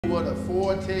what a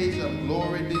foretaste of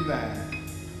glory divine.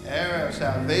 Heir of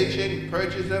salvation,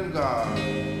 purchase of God,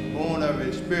 born of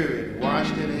his spirit,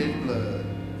 washed in his blood.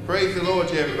 Praise the Lord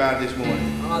to everybody this morning.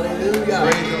 Hallelujah.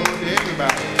 Praise the Lord to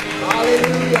everybody.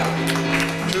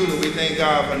 Hallelujah. Truly, we thank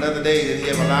God for another day that he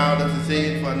has allowed us to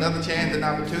see, for another chance and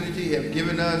opportunity he has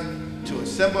given us to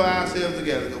assemble ourselves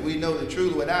together. Because we know that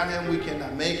truly without him we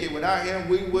cannot make it. Without him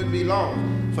we would be lost.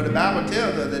 For the Bible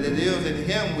tells us that it is in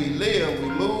him we live, we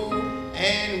move,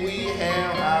 and we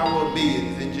have our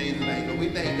beings in Jesus' name. So we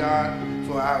thank God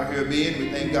for our here being. We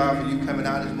thank God for you coming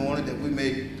out this morning that we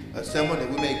may assemble, that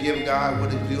we may give God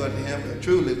what is due unto him. But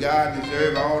truly, God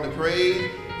deserves all the praise.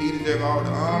 He deserves all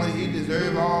the honor. He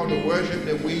deserves all the worship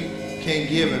that we can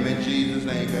give him in Jesus'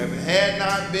 name. If it had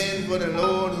not been for the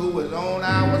Lord who was on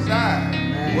our side,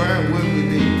 where would we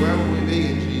be? Where would we be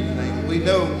in Jesus' name? We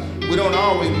know we don't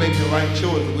always make the right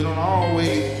choices. We don't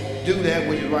always do that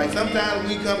which is right. Sometimes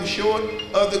we come short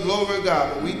of the glory of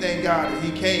God, but we thank God that he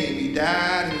came, he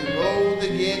died, and he rose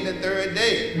again the third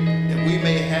day, that we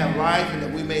may have life and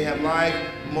that we may have life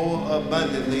more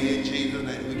abundantly in Jesus'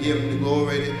 name. We give him the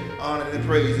glory, the honor, and the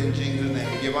praise in Jesus'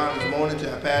 name. We give honor this morning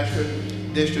to our pastor,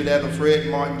 District Elder Fred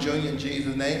Martin Jr. in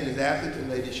Jesus' name, and his absent to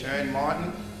Lady Sharon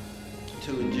Martin,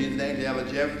 to in Jesus' name, to Elder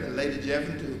Jefferson, Lady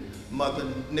Jefferson, to Mother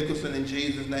Nicholson in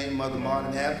Jesus' name, Mother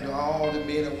Martin Hampton, to all the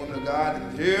men and women of God that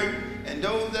are here, and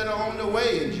those that are on the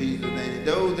way in Jesus' name, and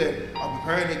those that are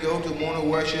preparing to go to want to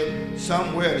worship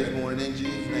somewhere this morning in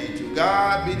Jesus' name. To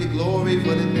God be the glory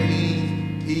for the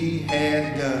things he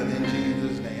has done in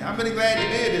Jesus' name. I'm really glad you're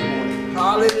here this morning.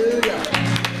 Hallelujah.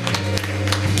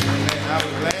 And I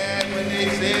was glad when they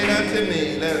said unto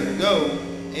me, let us go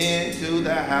into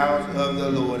the house of the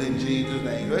Lord in Jesus'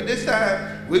 name. So at this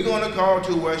time, we're going to call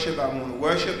to worship. I want to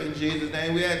worship in Jesus'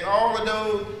 name. We ask all of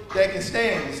those that can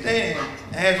stand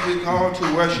as we call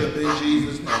to worship in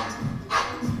Jesus' name.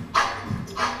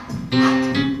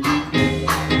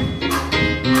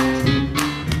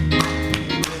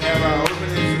 We have our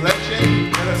opening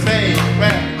selection. Let us sing,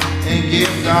 clap, and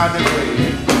give God the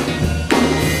praise.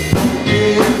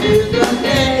 This is the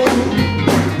day.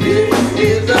 This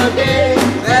is the day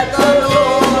that the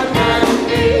Lord has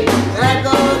made. That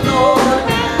the Lord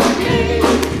has made.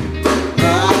 I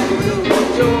will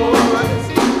rejoice.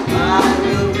 I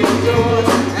will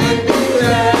rejoice and be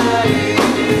glad in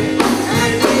it.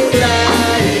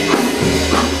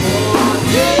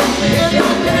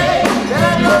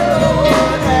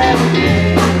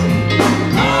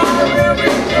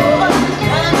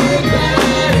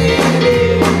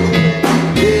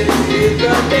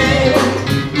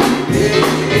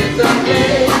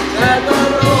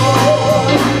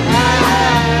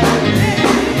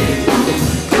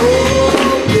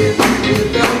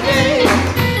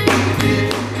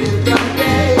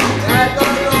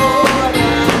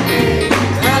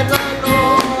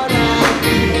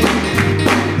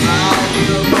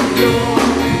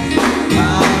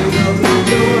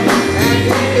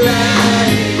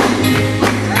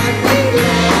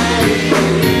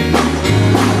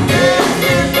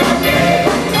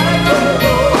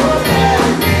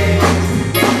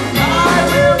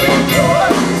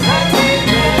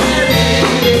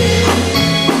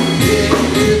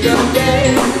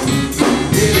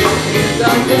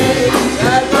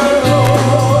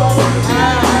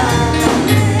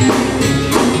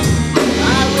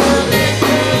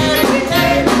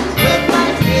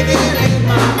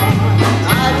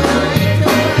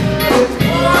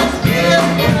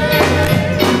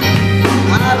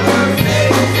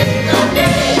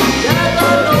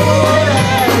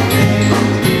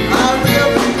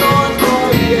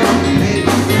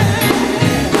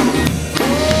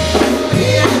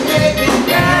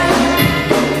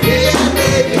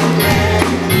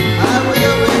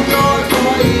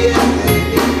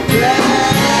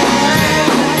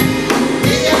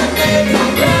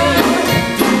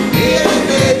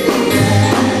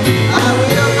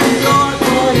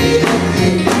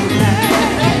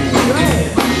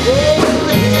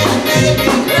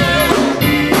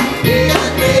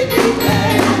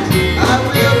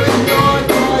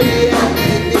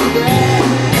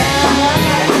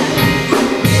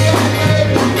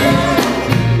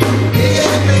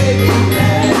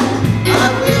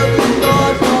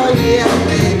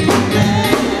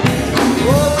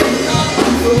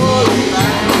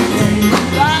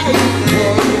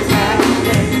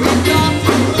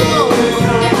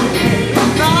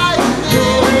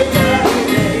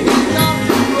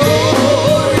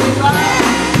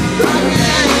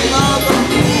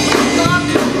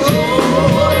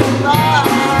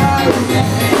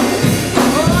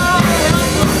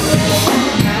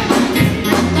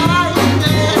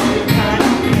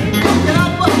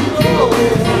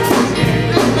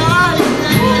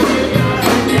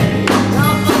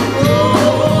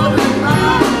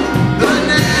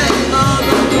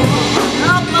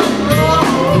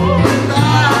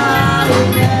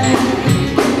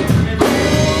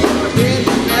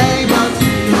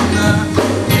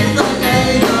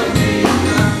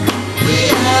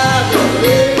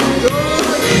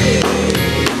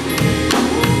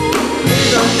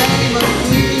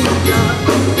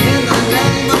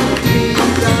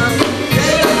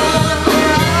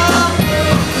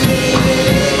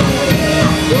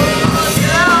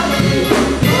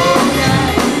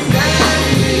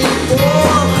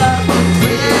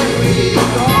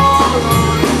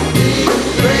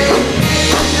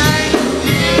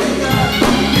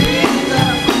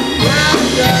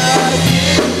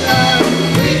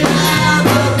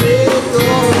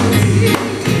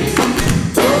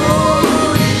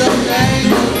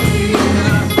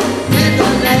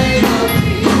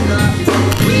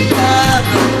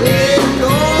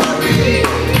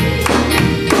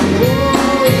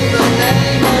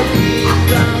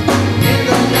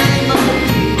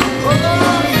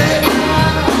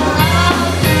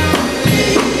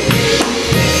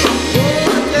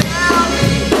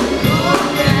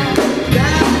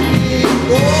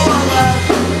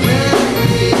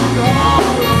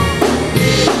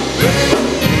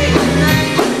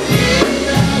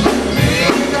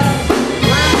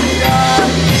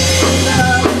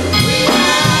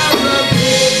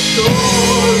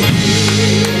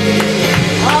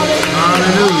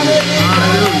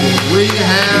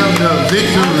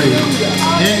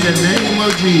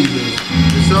 Jesus.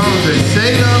 The song says,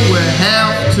 Satan will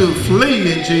have to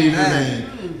flee in Jesus'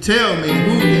 name. Tell me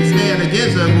who can stand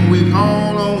against us when we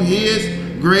call on his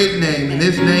great name. And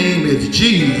his name is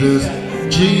Jesus.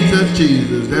 Jesus,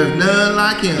 Jesus. There's none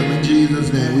like him in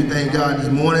Jesus' name. We thank God this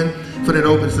morning for that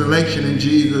open selection in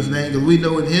Jesus' name, because we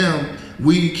know in him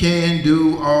we can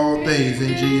do all things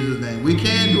in Jesus' name. We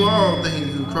can do all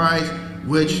things in Christ,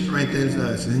 which strengthens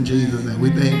us in Jesus' name. We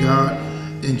thank God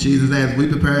in Jesus' name. As we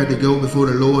prepare to go before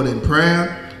the Lord in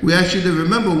prayer, we ask you to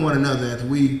remember one another as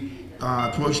we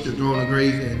approach the throne of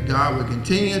grace, and God will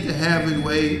continue to have his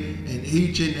way in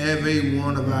each and every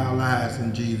one of our lives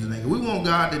in Jesus' name. We want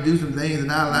God to do some things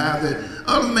in our lives that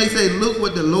others may say, look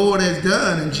what the Lord has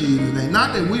done in Jesus' name.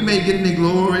 Not that we may get any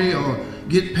glory or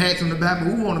get pats on the back,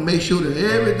 but we want to make sure that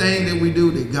everything that we do,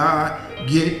 that God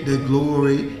get the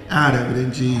glory out of it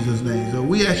in Jesus' name. So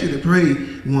we ask you to pray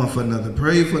one for another.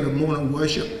 Pray for the morning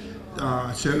worship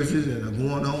services that are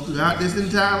going on throughout this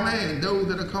entire land. Those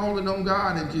that are calling on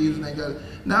God in Jesus' name. God,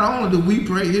 not only do we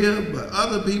pray here, but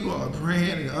other people are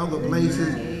praying in other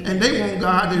places, and they want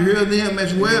God to hear them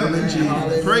as well in Jesus'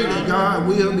 name. Pray that God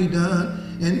will be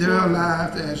done in their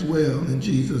lives as well in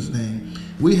Jesus' name.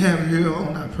 We have here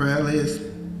on our prayer list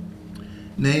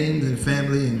names and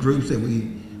family and groups that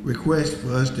we request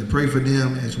for us to pray for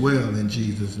them as well in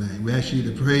Jesus' name. We ask you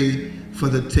to pray for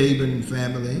the Tabin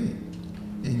family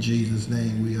in Jesus'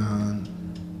 name. We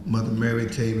Mother Mary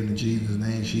Tabin in Jesus'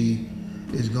 name. She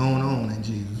is going on in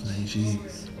Jesus' name. She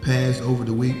passed over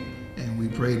the week, and we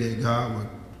pray that God will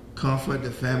comfort the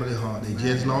family heart. They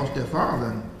just lost their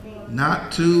father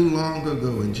not too long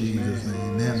ago in Jesus'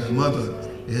 name. Now the mother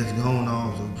is going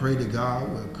on, so pray that God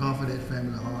will comfort that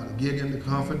family heart and give them the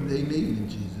comfort that they need in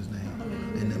Jesus' name.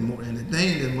 And the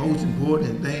thing, the most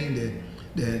important thing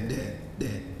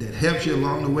that helps you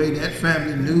along the way, that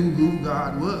family knew who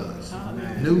God was,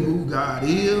 knew who God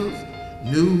is,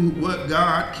 knew what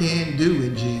God can do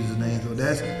in Jesus' name. So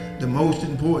that's the most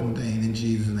important thing in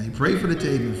Jesus' name. Pray for the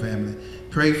Tabin family.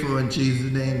 Pray for, in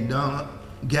Jesus' name, Donna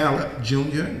Gallup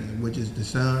Jr., which is the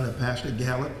son of Pastor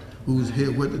Gallup, who's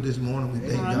here with us this morning. We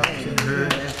thank God for her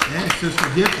and Sister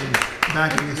Gibson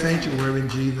back in the sanctuary in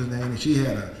Jesus' name. And she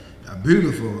had a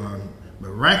beautiful,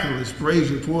 miraculous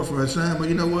praise report for her son. But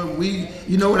you know what?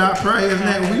 You know what our prayer is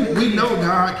now? We know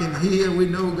God can heal. We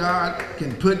know God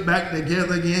can put back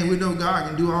together again. We know God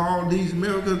can do all these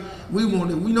miracles. We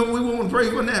want to pray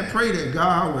for that. Pray that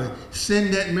God will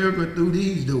send that miracle through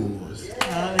these doors,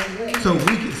 so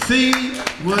we can see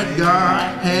what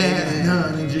God has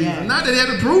done in Jesus. Not that they have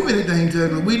to prove anything to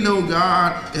us, but we know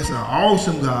God is an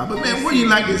awesome God. But man, wouldn't you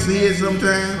like to see it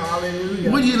sometimes?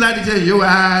 Wouldn't you like to just your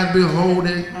eyes behold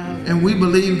it? And we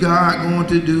believe God going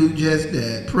to do just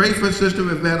that. Pray for Sister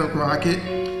Rebecca Crockett.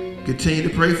 Continue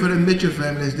to pray for the Mitchell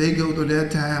family as they go through their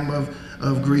time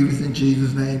of grievance in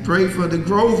Jesus' name. Pray for the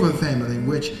Grover family,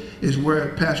 which is where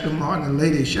Pastor Martin and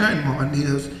Lady Sharon Martin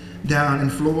is down in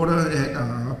Florida at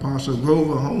Apostle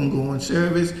Grover homegoing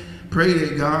service. Pray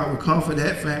that God will comfort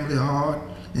that family heart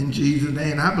in Jesus'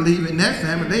 name. I believe in that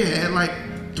family, they had like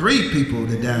 3 people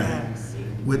that died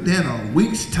within a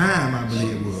week's time, I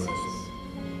believe it was.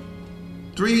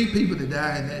 3 people that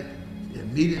died in that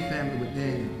immediate family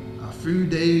within a few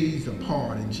days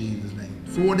apart in Jesus' name.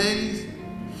 4 days?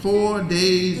 4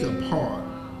 days apart.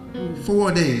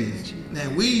 4 days. Now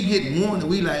we get one that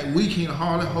we can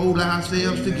hardly hold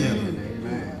ourselves together.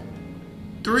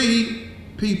 3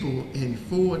 people in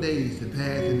 4 days to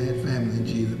pass in that family in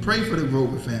Jesus. Pray for the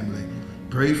Grover family.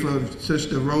 Pray for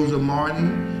Sister Rosa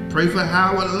Martin. Pray for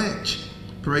Howard Lynch.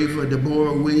 Pray for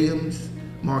Deborah Williams,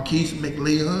 Marquise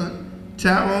McLeon,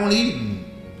 Tyrone Eaton,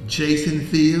 Jason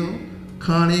Field,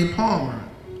 Connie Palmer,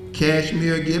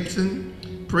 Cashmere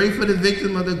Gibson. Pray for the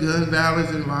victims of the gun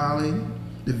violence in Raleigh,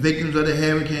 the victims of the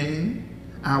hurricane,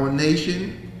 our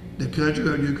nation, the country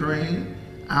of Ukraine,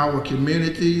 our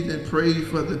communities, and pray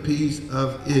for the peace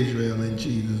of Israel in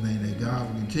Jesus' name. That God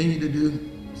will continue to do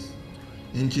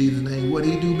in Jesus' name what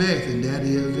he do best, and that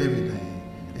is everything.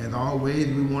 As always,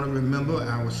 we want to remember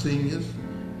our seniors.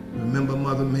 Remember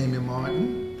Mother Mamie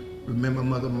Martin. Remember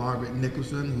Mother Margaret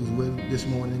Nicholson, who's with us this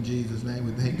morning in Jesus' name.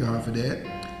 We thank God for that.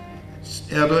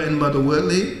 Elder and Mother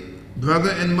Woodley,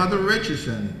 Brother and Mother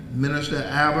Richardson, Minister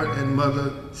Albert and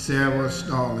Mother Sarah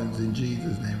Stallings in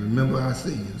Jesus' name. Remember our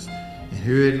seniors. And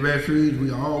here at Refuge,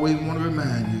 we always want to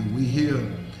remind you, we hear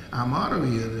our motto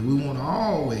here that we want to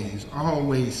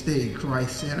always stay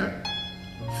Christ-centered,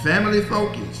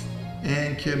 family-focused,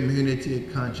 and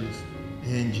community-conscious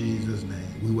in Jesus' name.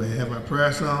 We will have our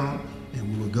prayer song,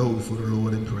 and we will go before the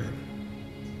Lord in prayer.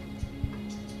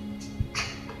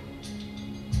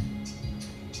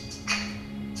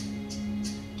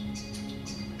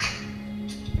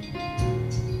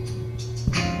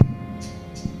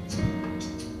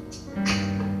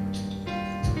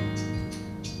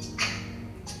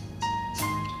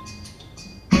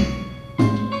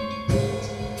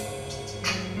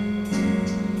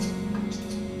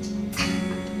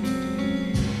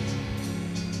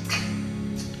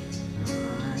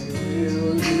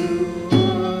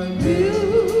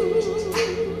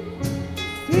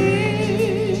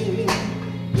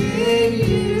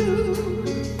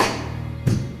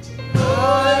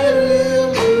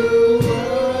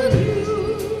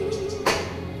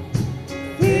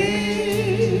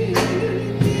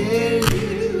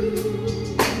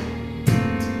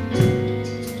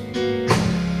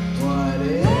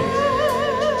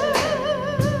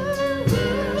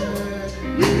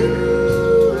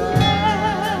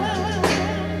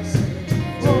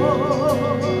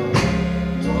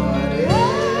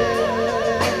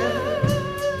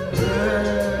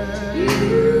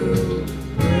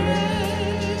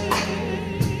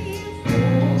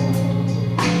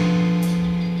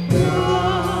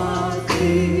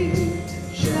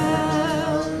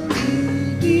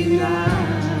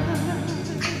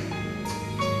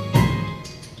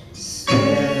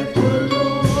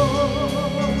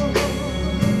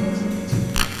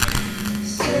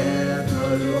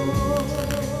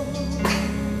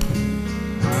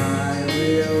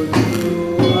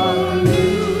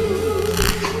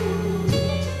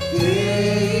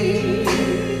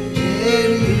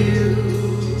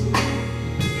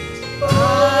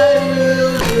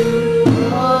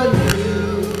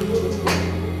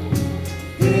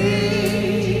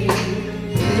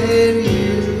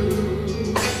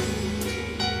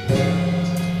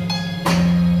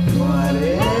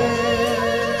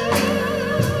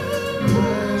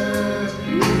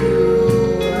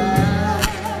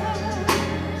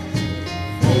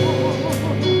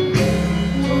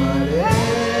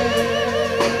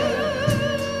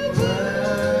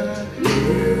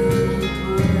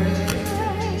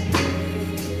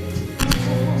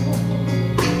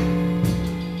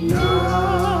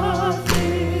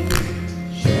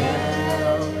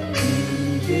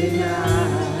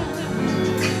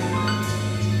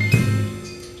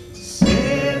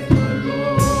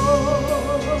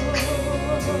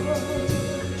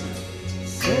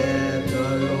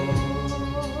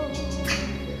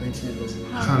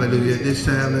 Hallelujah. At this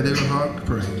time, let every heart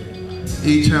pray.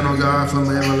 Eternal God, from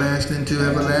everlasting to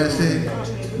everlasting,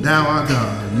 thou art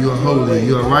God. You are holy.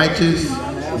 You are righteous.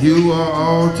 You are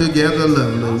altogether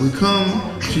lovely. We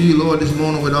come to you, Lord, this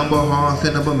morning with humble hearts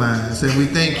and humble minds. And we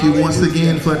thank you once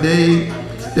again for a day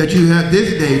that you have,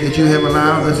 this day that you have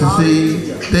allowed us to see.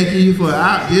 Thank you for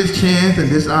this chance and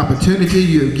this opportunity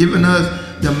you have given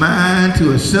us the mind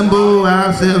to assemble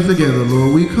ourselves together,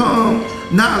 Lord. We come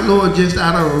not, Lord, just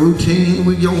out of a routine.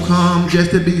 We don't come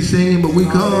just to be seen, but we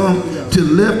come to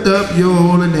lift up your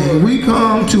holy name. We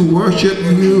come to worship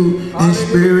you in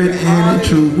spirit and in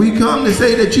truth. We come to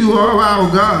say that you are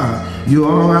our God. You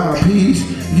are our peace.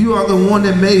 You are the one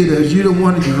that made us. You're the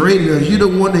one that created us. You're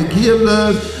the one that gives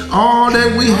us all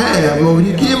that we have, Lord.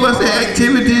 You give us the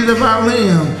activities of our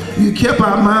limbs. You kept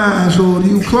our minds, Lord.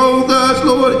 You clothed us,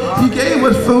 Lord. You gave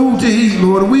us food to eat,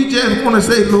 Lord. We just want to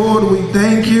say, Lord, we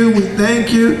thank you. We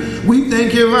thank you. We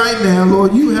thank you right now,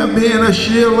 Lord. You have been a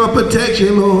shield of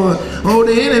protection, Lord. Oh,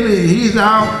 the enemy, he's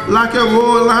out like a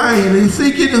roaring lion. He's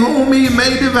seeking whom he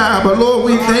may devour. But, Lord,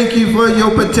 we thank you for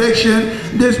your protection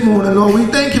this morning, Lord. We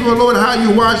thank you for, Lord, how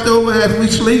you watched over as we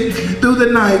sleep through the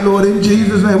night, Lord, in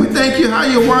Jesus' name. We thank you how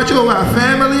you watch over our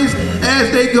families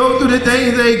as they go through the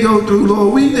things they go through,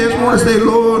 Lord. We just want to say,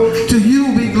 Lord, to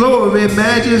you be glory,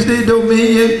 majesty,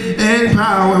 dominion, and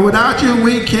power. Without you,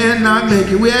 we cannot make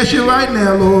it. We ask you right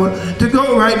now, Lord, to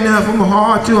go right now from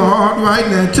heart to heart right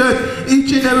now. Touch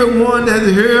each and every one that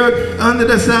is here under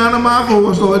the sound of my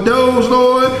voice, Lord. Those,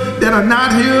 Lord, that are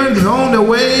not here and on the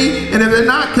way, and if they're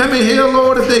not coming here,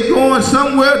 Lord, if they're going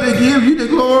somewhere to give you the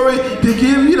glory, to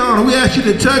give you the honor, we ask you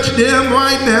to touch them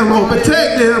right now, Lord.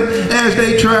 Protect them as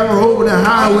they travel over the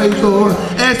highways, Lord.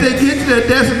 As they get to their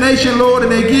destination, Lord,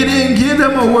 and they get in, give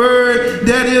them a word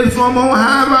that is from on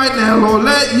high right now, Lord.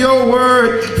 Let your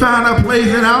word find a place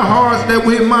in our hearts that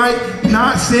we might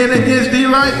not sin against thee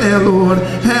right now, Lord.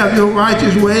 Have your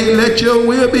righteous way. Let your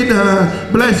will be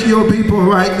done. Bless your people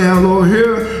right now, Lord,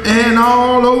 here and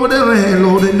all over the land,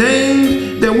 Lord. The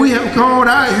names that we have called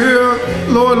out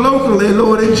here, Lord, locally,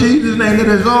 Lord, in Jesus' name, that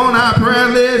is on our prayer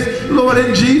list, Lord,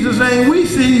 in Jesus' name, we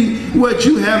see what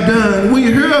you have done. We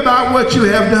hear about what you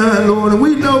have done, Lord, and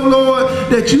we know, Lord,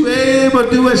 that you are able to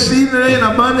do exceedingly and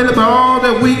abundantly above all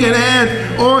that we can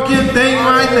ask or can think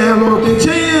right now, Lord.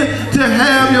 Continue to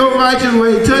have your righteous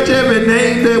way. Touch every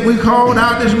name that we called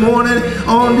out this morning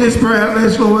on this prayer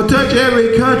list, Lord. Touch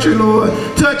every country, Lord.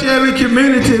 Touch every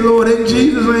community, Lord, in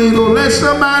Jesus' name, Lord. Let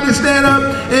somebody stand up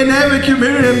in every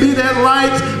community and be that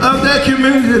light of that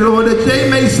community, Lord, that they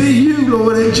may see you,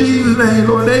 Lord, in Jesus' name,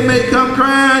 Lord. They may come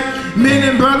crying, men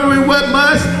and brethren, what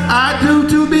must I do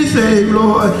to be saved,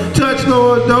 Lord? Touch,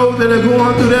 Lord, those that are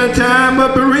going through that time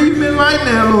of bereavement right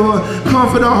now, Lord.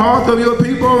 Comfort the hearts of your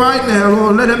people right now,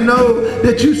 Lord. Let them know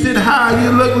that you sit high,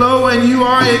 you look low, and you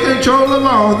are in control of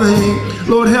all things.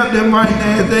 Lord, help them right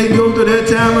now as they go through that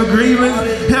time of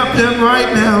grievance, Help them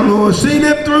right now, Lord. See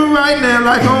them through right now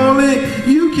like only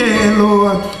you can,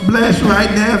 Lord. Bless right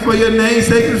now for your name's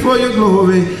sake and for your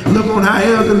glory. Look on our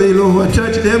elderly, Lord.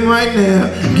 Touch them right now.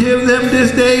 Give them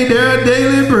this day their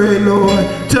daily bread, Lord.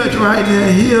 Touch right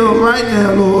now. Heal right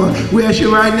now, Lord. We ask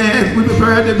you right now as we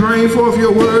prepare to bring forth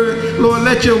your word, Lord,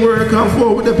 let your word come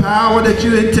forth with the power that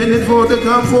you intended for it to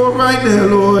come forth right now,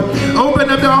 Lord. Open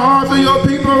up the hearts of your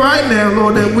people right now,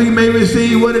 Lord, that we may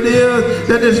receive what it is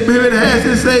that the Spirit has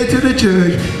to say to the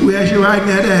church. We ask you right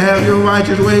now to have your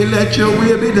righteous way. Let your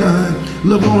will be done.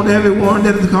 Look on everyone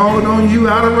that is calling on you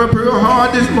out of a pure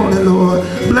heart this morning, Lord.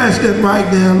 Bless them right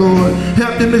now, Lord.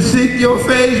 Help them to seek your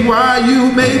face while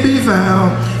you may be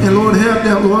found. And Lord, help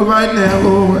them, Lord, right now,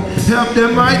 Lord. Help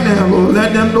them right now, Lord.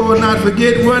 Let them, Lord, not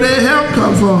forget where their help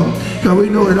come from. Because we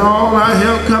know that all our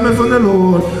help coming from the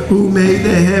Lord who made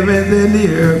the heavens and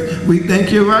the earth. We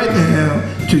thank you right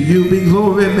now. To you be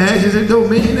glory, majesty,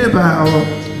 dominion, and power.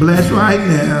 Bless right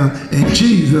now. In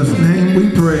Jesus' name we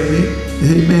pray.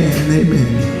 Amen and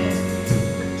amen.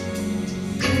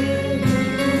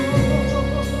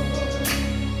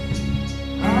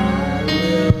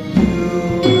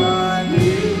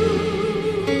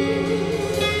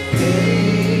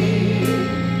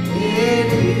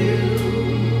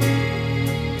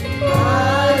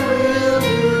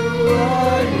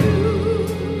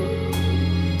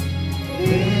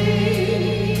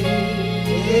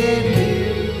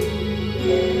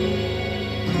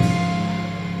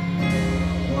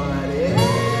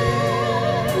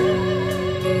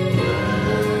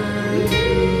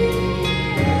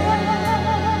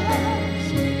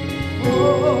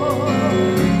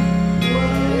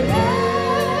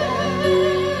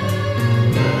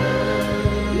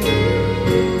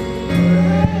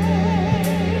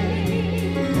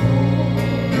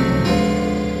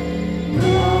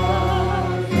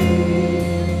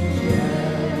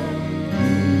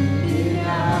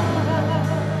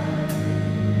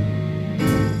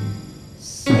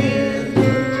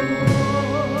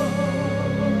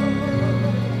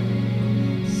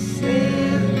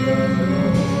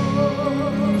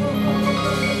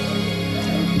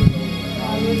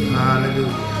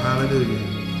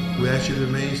 Hallelujah. We ask you to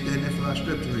remain standing for our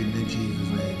scripture reading in Jesus'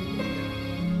 name.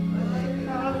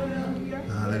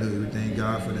 Hallelujah. We thank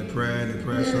God for the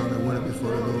prayer song that went up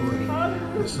before the Lord.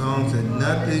 The song said,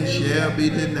 nothing shall be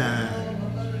denied,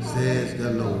 says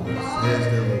the Lord. Says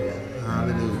the Lord.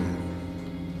 Hallelujah.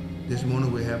 This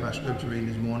morning we have our scripture reading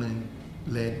this morning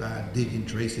led by Deacon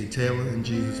Tracy Taylor in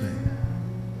Jesus' name.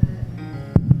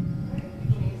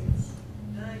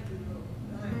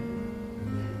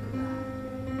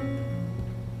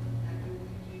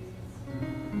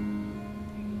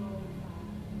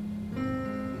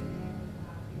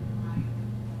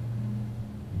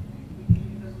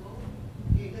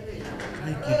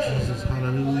 Thank you, Jesus.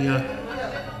 Hallelujah.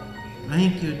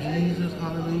 Thank you, Jesus.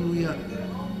 Hallelujah.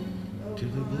 To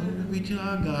the glory be to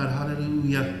our God.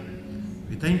 Hallelujah.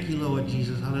 We thank you, Lord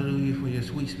Jesus. Hallelujah, for your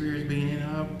sweet spirits being in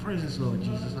our presence, Lord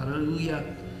Jesus. Hallelujah.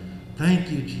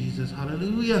 Thank you, Jesus.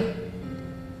 Hallelujah.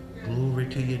 Glory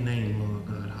to your name, Lord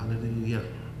God. Hallelujah.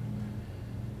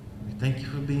 We thank you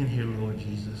for being here, Lord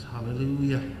Jesus.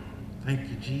 Hallelujah. Thank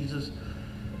you, Jesus.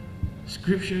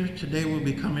 Scripture today will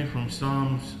be coming from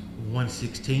Psalms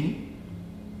 116.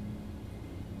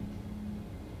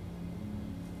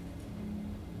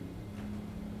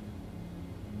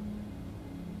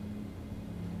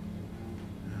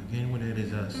 Again, what that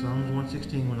is Psalms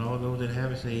 116. When all those that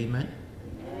have it say amen.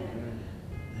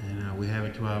 And we have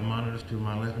it to our monitors, to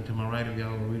my left and to my right. If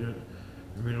y'all will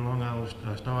read along, I will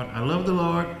start. I love the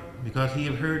Lord because he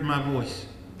have heard my voice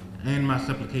and my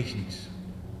supplications.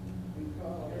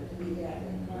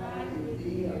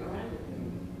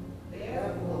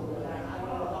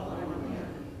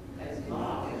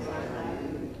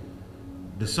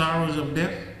 The sorrows of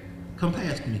death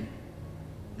compassed me,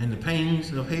 and the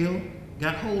pains of hell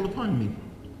got hold upon me.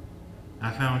 I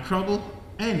found trouble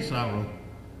and sorrow.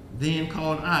 Then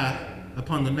called I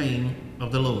upon the name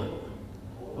of the Lord.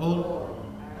 Oh,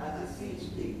 I beseech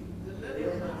thee,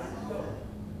 deliver my soul.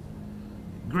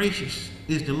 Gracious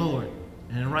is the Lord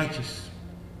and righteous.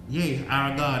 Yea,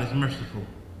 our God is merciful.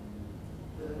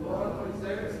 The Lord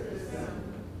preserves his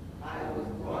son. I was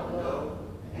brought low,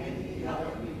 and he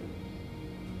helped me.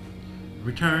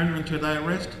 Return unto thy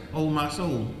rest, O my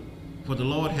soul, for the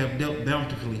Lord hath dealt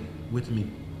bountifully with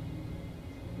me.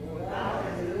 For thou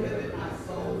hast delivered my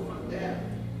soul from death,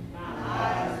 my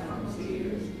eyes from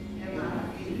tears, and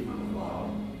my feet from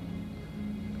falling.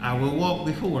 I will walk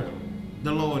before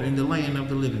the Lord in the land of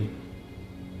the living.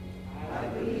 I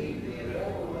believe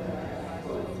therefore that I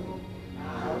spoke,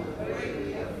 I was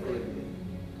greatly afflicted.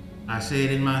 I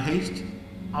said in my haste,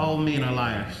 all men are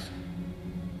liars.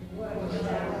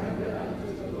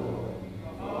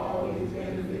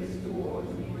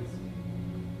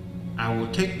 I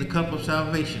will take the cup of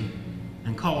salvation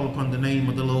and call upon the name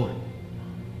of the Lord.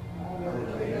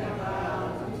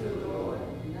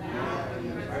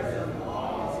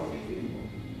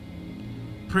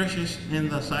 Precious in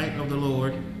the sight of the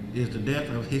Lord is the death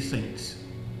of his saints.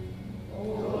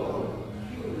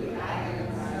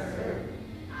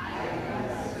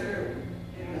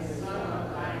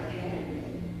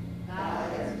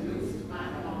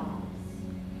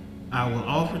 I will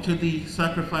offer to thee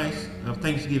sacrifice of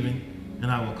thanksgiving, and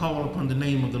I will call upon the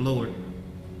name of the Lord.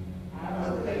 I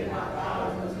will pay my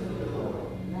vows unto the Lord,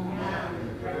 now in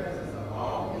the presence of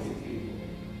all his people.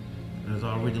 Let's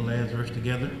all read the last verse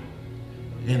together.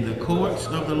 In the courts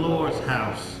of the Lord's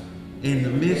house, in the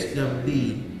midst of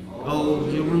thee, O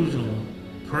Jerusalem,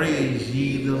 praise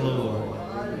ye the Lord.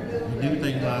 We do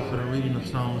thank God for the reading of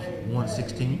Psalms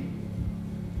 116.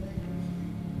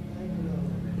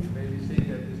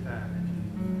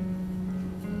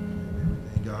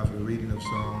 For the reading of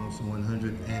Psalms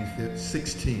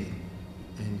 116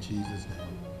 in Jesus'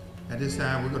 name. At this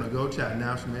time, we're going to go to our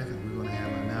announcements, and we're going to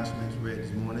have our announcements read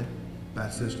this morning by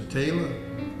Sister Taylor.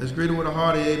 Let's greet her with a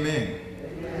hearty amen.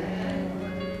 Amen.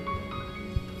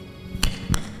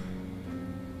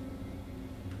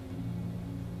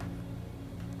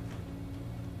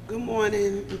 Good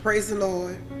morning and praise the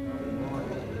Lord.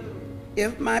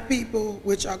 If my people,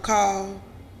 which are called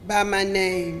by my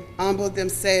name, humble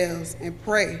themselves and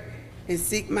pray and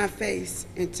seek my face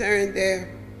and turn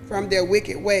from their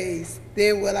wicked ways,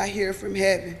 then will I hear from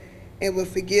heaven and will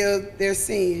forgive their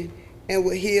sin and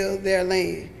will heal their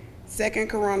land. 2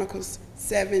 Chronicles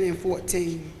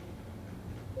 7:14.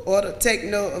 Take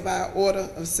note of our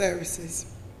order of services.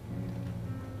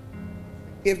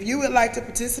 If you would like to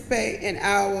participate in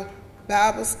our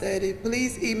Bible study,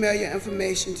 please email your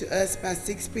information to us by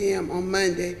 6 p.m. on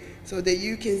Monday so that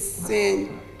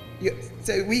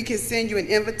we can send you an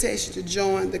invitation to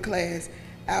join the class.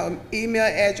 Our email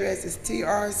address is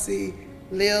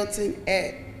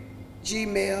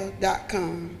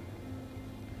trclilton@gmail.com.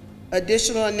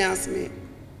 Additional announcement.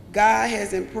 God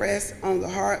has impressed on the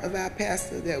heart of our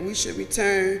pastor that we should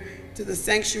return to the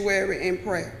sanctuary in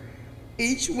prayer.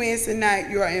 Each Wednesday night,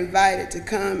 you are invited to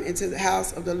come into the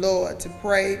house of the Lord to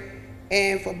pray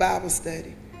and for Bible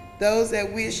study. Those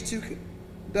that wish to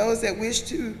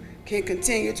can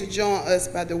continue to join us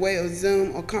by the way of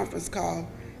Zoom or conference call.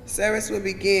 Service will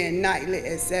begin nightly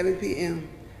at 7 p.m.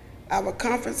 Our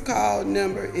conference call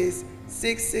number is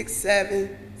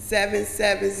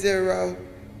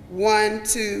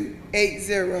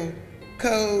 667-770-1280,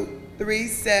 code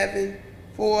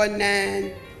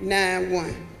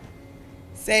 374991.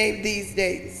 Save these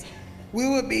dates. We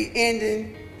will be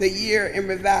ending the year in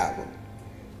revival.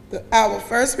 Our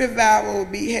first revival will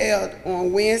be held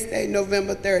on Wednesday,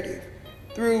 November 30th,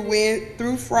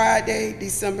 through Friday,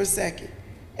 December 2nd.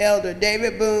 Elder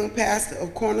David Boone, pastor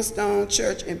of Cornerstone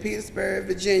Church in Petersburg,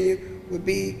 Virginia, will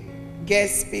be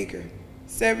guest speaker.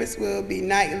 Service will be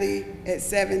nightly at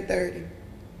 7:30.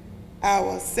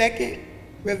 Our second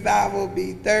revival will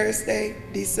be Thursday,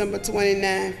 December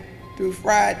 29th through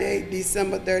Friday,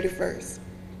 December 31st.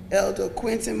 Elder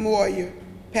Quentin Moyer,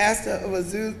 pastor of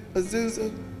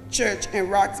Azusa Church in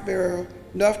Roxborough,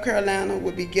 North Carolina,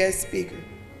 will be guest speaker.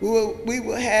 We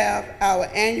will have our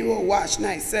annual watch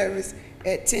night service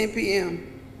at 10 p.m.,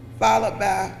 followed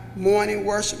by morning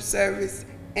worship service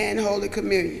and Holy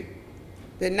Communion.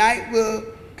 The night will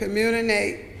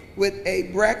culminate with a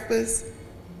breakfast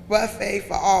buffet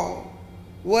for all.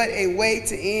 What a way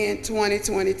to end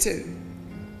 2022.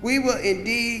 We will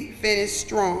indeed finish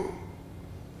strong.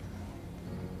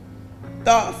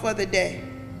 Thought for the day.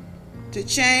 To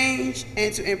change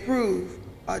and to improve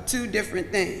are two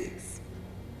different things.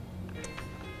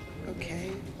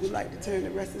 Okay, we'd like to turn the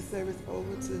rest of the service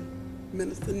over to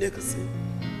Minister Nicholson.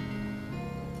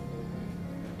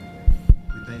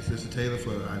 We thank Sister Taylor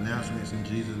for our announcements in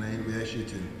Jesus' name. We ask you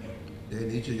to,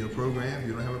 in each of your programs, if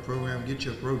you don't have a program, get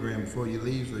your program before you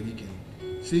leave so you can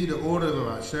see the order of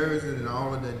our services and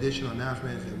all of the additional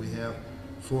announcements that we have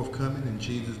forthcoming in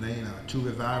Jesus' name. Our two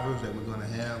revivals that we're going to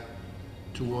have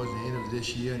towards the end of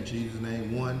this year in Jesus'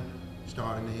 name. One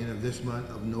starting the end of this month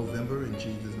of November in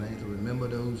Jesus' name. So remember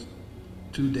those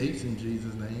two dates in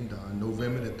Jesus' name.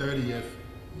 November the 30th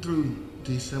through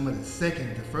December the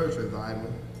 2nd, the first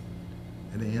revival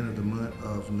at the end of the month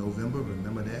of November.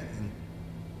 Remember that, and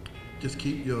just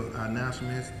keep your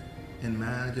announcements in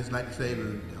mind. I'd just like to say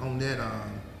on that,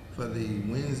 for the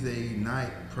Wednesday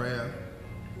night prayer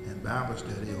and Bible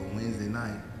study on Wednesday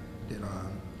night, that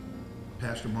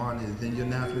Pastor Martin is in your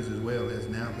announcements as well as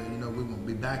now that we're going to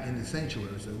be back in the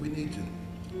sanctuary. So we need to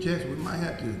we might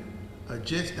have to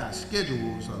adjust our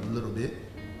schedules a little bit.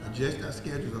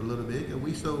 Because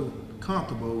we so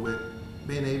comfortable with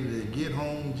being able to get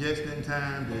home just in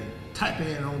time to type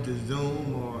in onto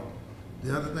Zoom or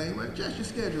the other thing. Well, adjust your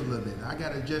schedule a little bit. I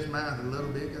got to adjust mine a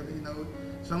little bit because,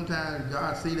 sometimes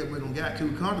God see that we don't got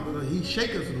too comfortable, so he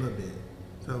shake us a little bit.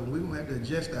 So we're going to have to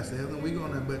adjust ourselves, and we're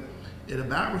going to, but the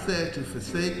Bible says to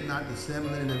forsake not the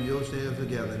assembling of yourselves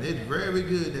together. And it's very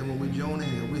good that when we join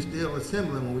in, we're still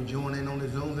assembling when we join in on the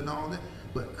Zooms and all that,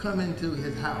 but come into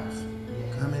his house.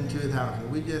 Come into his house.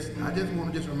 And I just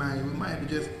want to remind you, we might have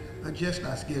to just adjust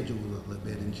our schedules a little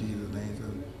bit in Jesus' name. So,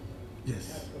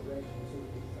 yes.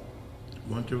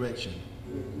 One correction.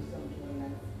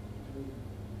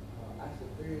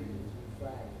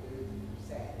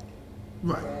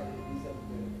 Right.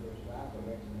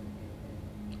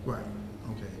 Right.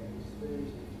 Okay.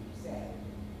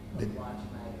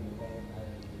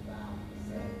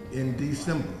 In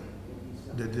December,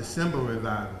 the December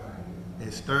revival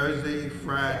is Thursday,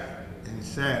 Friday, and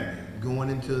Saturday, going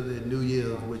into the New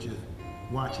Year's, which is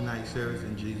watch night service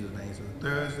in Jesus' name. So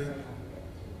Thursday,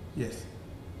 yes.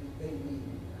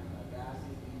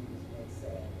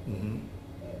 Mm-hmm.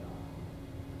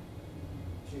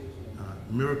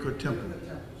 Miracle Temple.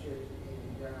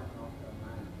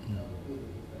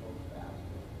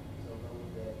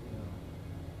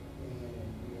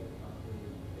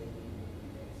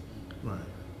 Right.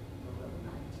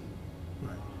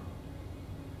 Right.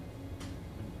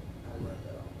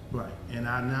 Right. And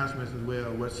our announcements as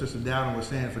well, what Sister Dowden was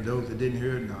saying for those that didn't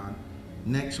hear it,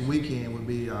 next weekend would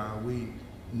be, we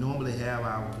normally have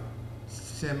our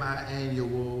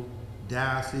semi-annual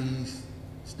diocese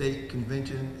state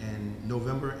convention in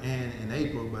November and in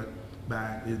April, but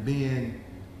by it being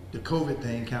the COVID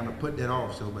thing kind of put that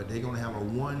off. So, but they're going to have a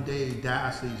one-day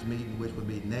diocese meeting, which will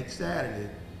be next Saturday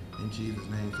in Jesus'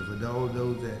 name. So for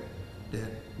those that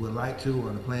would like to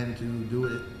or are planning to do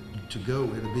it, to go,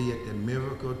 it'll be at the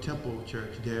Miracle Temple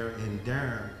Church there in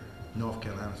Durham, North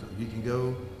Carolina. So you can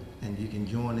go and you can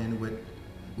join in with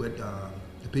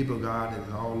the people of God that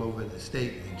is all over the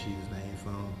state in Jesus' name,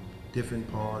 from different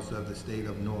parts of the state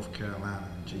of North Carolina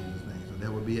in Jesus' name. So that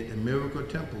will be at the Miracle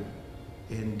Temple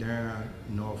in Durham,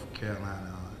 North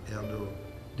Carolina.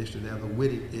 District Elder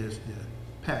Whitty is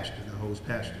the pastor, the host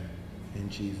pastor in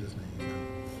Jesus' name.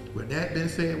 So with that being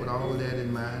said, with all of that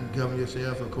in mind, govern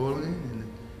yourself accordingly. And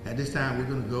at this time, we're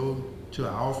going to go to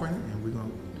our offering, and we're going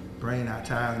to bring our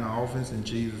tithes and our offerings in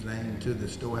Jesus' name into the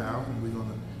storehouse, and we're going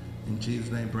to, in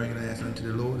Jesus' name, bring it as unto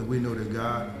the Lord. And we know that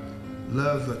God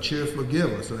loves a cheerful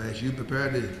giver. So as you prepare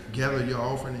to gather your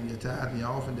offering and your tithe and your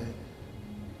offering, that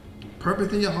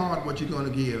purpose in your heart what you're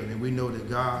going to give, and we know that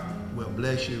God will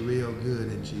bless you real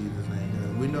good in Jesus'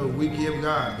 name. We know we give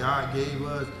God. God gave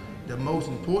us the most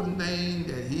important thing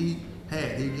that he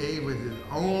had. He gave us his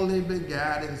only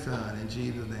begotten Son in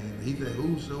Jesus' name. He said,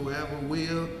 whosoever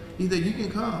will, he said, you can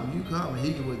come, and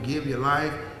he will give you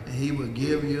life, and he will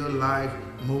give your life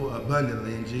more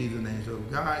abundantly in Jesus' name. So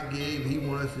God gave, he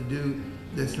wants us to do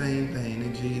the same thing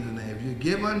in Jesus' name. If you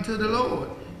give unto the Lord,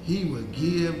 he will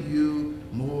give you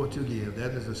more to give.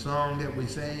 That is a song that we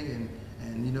sing,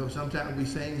 and sometimes we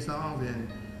sing songs and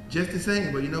just to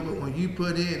sing, but but when you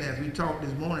put in, as we talked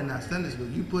this morning in our Sunday school,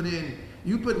 you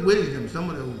put wisdom, some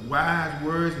of the wise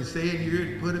words and saying you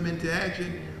heard, put them into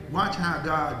action. Watch how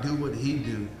God do what he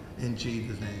do in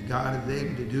Jesus' name. God is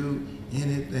able to do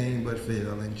anything but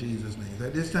fail in Jesus' name. So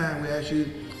at this time, we ask you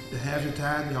to have your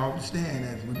tithe and your offering stand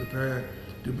as we prepare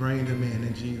to bring them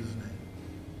in Jesus' name.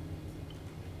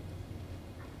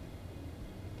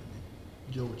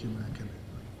 Joe, would you mind coming?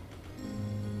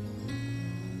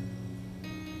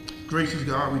 Gracious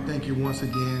God, we thank you once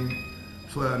again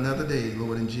for another day,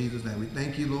 Lord, in Jesus' name. We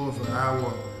thank you, Lord, for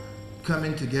our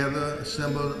coming together,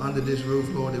 assembled under this roof,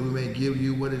 Lord, that we may give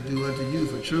you what is due unto you,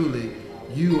 for truly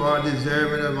you are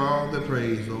deserving of all the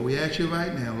praise, Lord. We ask you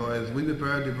right now, Lord, as we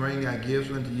prepare to bring our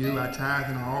gifts unto you, our tithes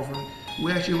and our offering,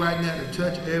 we ask you right now to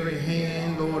touch every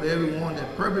hand, Lord, everyone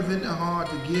that purpose in their heart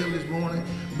to give this morning.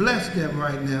 Bless them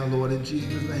right now, Lord, in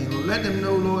Jesus' name. Lord, let them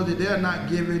know, Lord, that they're not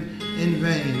giving in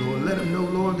vain, Lord. Let them know,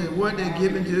 Lord, that what they're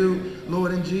giving to,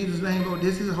 Lord, in Jesus' name, Lord,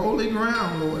 this is holy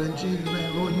ground, Lord, in Jesus'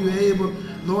 name. Lord, you're able,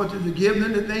 Lord, to give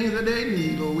them the things that they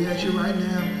need, Lord. We ask you right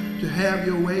now to have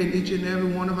your way in each and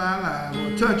every one of our lives,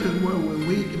 Lord. Touch us where we're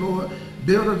weak, Lord.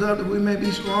 Build us up that we may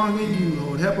be strong in you,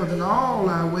 Lord. Help us in all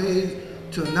our ways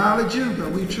to acknowledge you,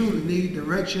 but we truly need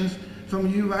directions from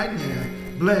you right now.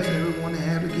 Bless everyone that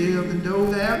have to give and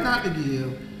those that have not to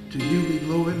give. To you be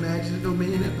glory, majesty,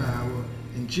 dominion, and power.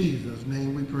 In Jesus'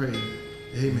 name we pray.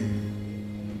 Amen.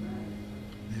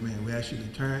 We ask you to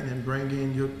turn and bring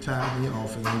in your tithe and your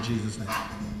offering in Jesus' name.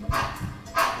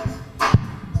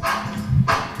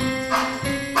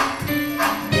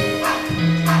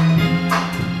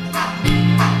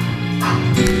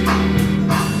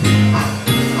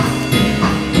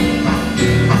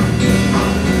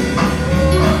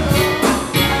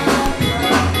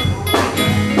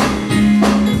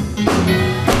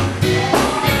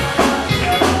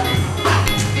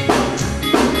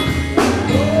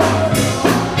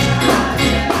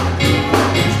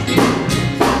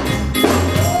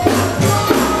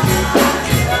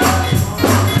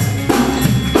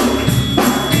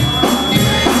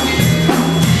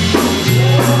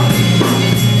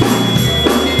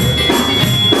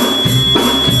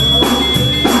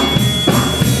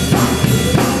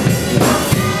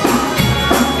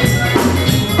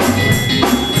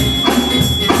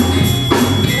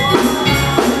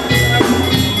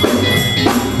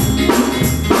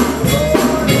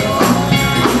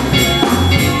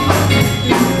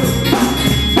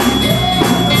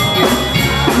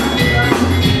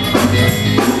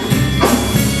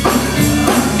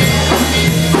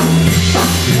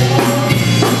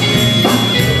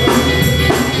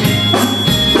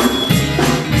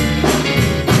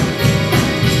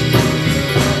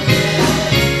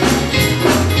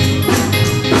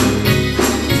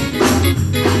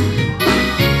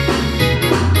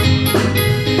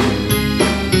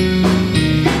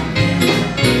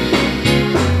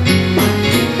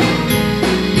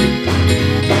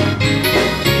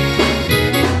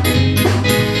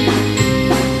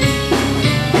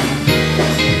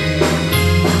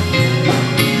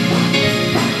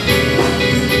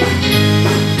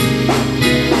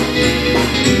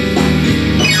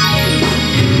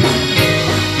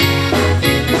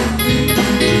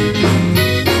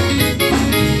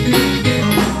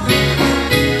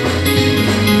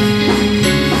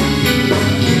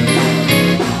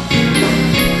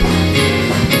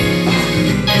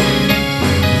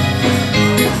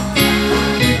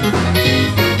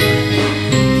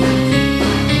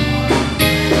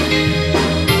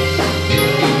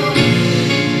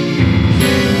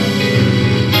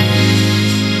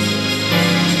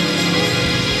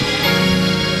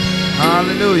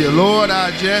 Hallelujah. Lord,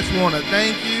 I just want to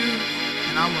thank you,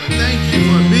 and I want to thank you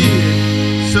for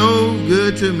being so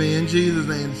good to me in Jesus'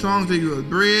 name. The song says you were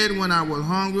bread when I was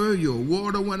hungry, you were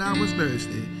water when I was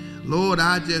thirsty. Lord,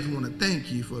 I just want to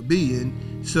thank you for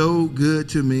being so good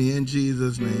to me in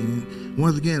Jesus' name.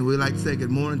 Once again, we'd like to say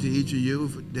good morning to each of you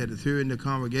that is here in the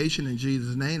congregation in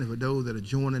Jesus' name, and for those that are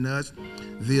joining us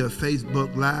via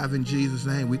Facebook Live in Jesus'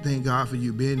 name. We thank God for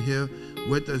you being here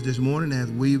with us this morning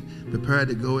as we prepare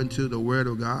to go into the Word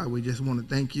of God. We just want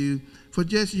to thank you for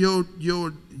just your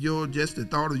just the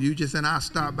thought of you just saying, I'll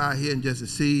stop by here and just to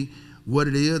see what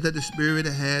it is that the Spirit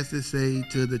has to say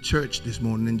to the church this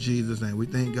morning in Jesus' name. We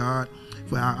thank God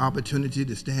for our opportunity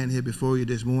to stand here before you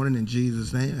this morning in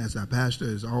Jesus' name as our pastor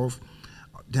is off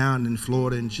down in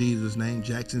Florida in Jesus' name,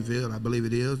 Jacksonville, I believe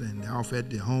it is, and off at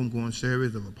the homegoing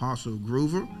service of Apostle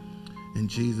Groover. In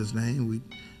Jesus' name, we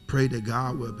pray that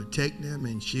God will protect them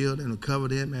and shield them and cover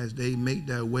them as they make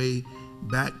their way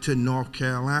back to North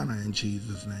Carolina in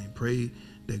Jesus' name. Pray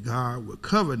that God will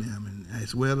cover them and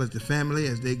as well as the family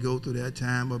as they go through their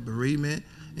time of bereavement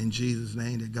in Jesus'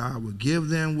 name, that God will give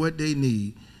them what they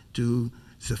need to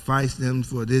suffice them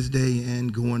for this day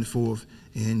and going forth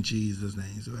in Jesus'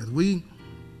 name. So as we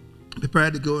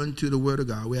prepare to go into the Word of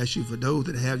God, we ask you for those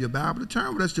that have your Bible to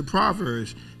turn with us to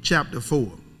Proverbs chapter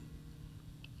 4.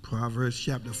 Proverbs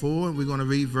chapter 4, and we're going to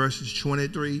read verses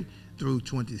 23 through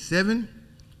 27.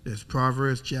 That's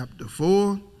Proverbs chapter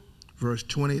 4, verse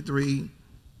 23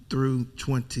 through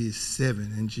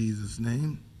 27 in Jesus'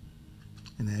 name.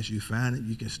 And as you find it,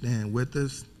 you can stand with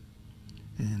us.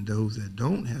 And those that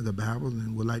don't have the Bibles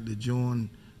and would like to join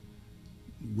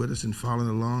with us and following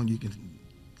along, you can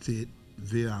see it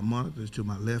via our monitors to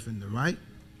my left and the right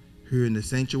here in the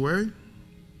sanctuary.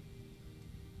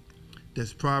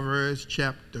 That's Proverbs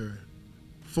chapter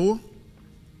 4,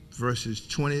 verses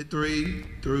 23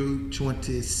 through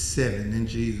 27 in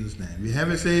Jesus' name. If you have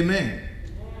it, say amen.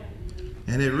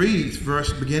 And it reads,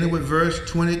 beginning with verse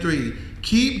 23,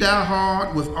 keep thy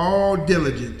heart with all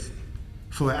diligence,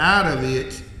 for out of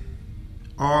it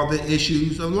are the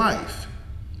issues of life.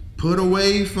 Put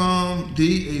away from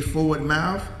thee a forward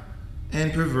mouth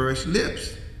and perverse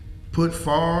lips. Put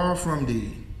far from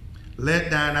thee. Let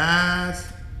thine eyes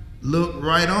look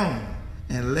right on,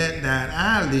 and let thine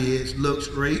eyelids look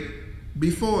straight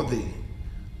before thee.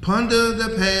 Ponder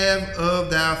the path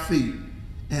of thy feet,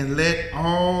 and let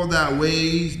all thy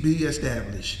ways be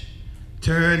established.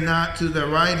 Turn not to the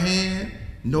right hand,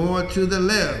 nor to the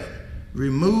left.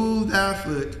 remove thy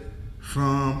foot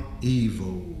from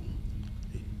evil.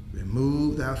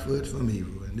 Remove thy foot from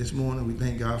evil. And this morning we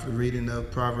thank God for reading of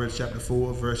Proverbs chapter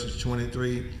 4, verses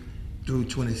 23 through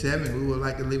 27. We would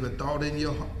like to leave a thought in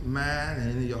your mind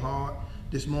and in your heart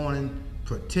this morning.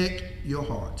 Protect your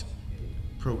heart.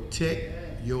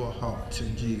 Protect your heart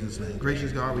in Jesus' name.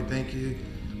 Gracious God, we thank you,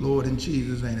 Lord, in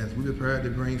Jesus' name, as we prepare to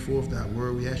bring forth thy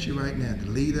word. We ask you right now to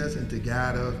lead us and to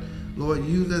guide us. Lord,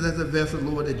 use us as a vessel,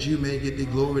 Lord, that you may get the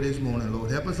glory this morning, Lord.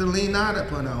 Help us to lean not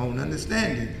upon our own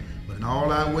understanding, but in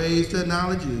all our ways to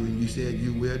acknowledge you. And you said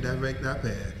you will direct our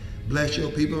path. Bless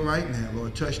your people right now,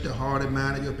 Lord. Touch the heart and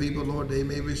mind of your people, Lord. They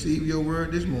may receive your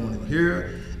word this morning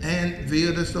here and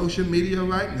via the social media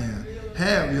right now.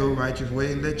 Have your righteous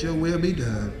way and let your will be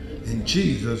done. In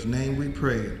Jesus' name we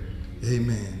pray.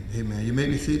 Amen. Amen. You may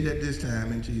be seated at this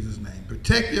time in Jesus' name.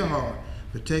 Protect your heart.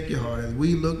 Protect your heart. As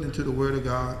we looked into the word of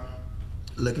God,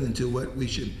 looking into what we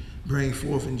should bring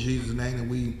forth in Jesus' name, and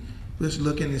we just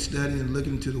looking and studying and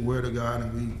looking into the word of God,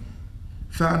 and we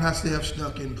found ourselves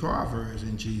stuck in Proverbs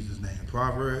in Jesus' name.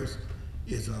 Proverbs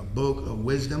is a book of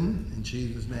wisdom in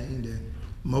Jesus' name that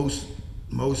most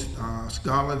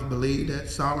scholars believe that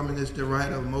Solomon is the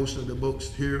writer of most of the books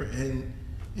here in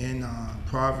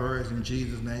Proverbs in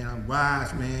Jesus' name. A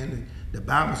wise man. The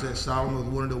Bible says Solomon was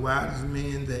one of the wisest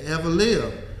men that ever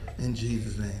lived in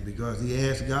Jesus' name, because he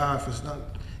asked God for something.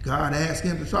 God asked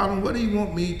him, Solomon, what do you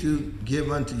want me to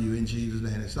give unto you in Jesus'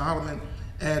 name? And Solomon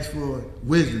asked for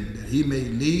wisdom that he may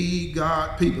lead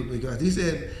God people, because he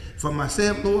said, for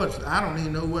myself, Lord, I don't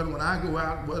even know whether when I go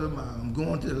out, whether I'm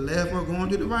going to the left or going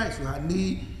to the right. So I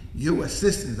need your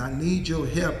assistance. I need your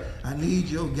help. I need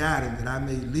your guidance that I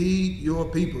may lead your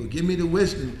people. Give me the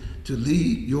wisdom to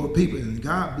lead your people. And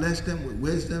God blessed them with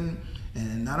wisdom.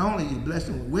 And not only he blessed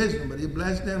them with wisdom, but he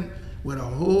blessed them with a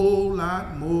whole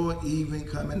lot more even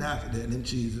coming after that in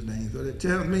Jesus' name. So that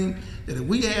tells me that if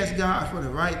we ask God for the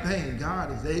right thing, God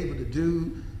is able to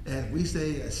do, as we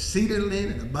say, exceedingly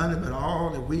and abundant, but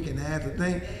all that we can ask or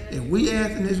think. If we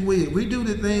ask in his will, we do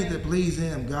the things that please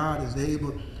him, God is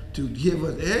able to give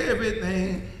us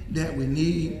everything that we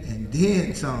need and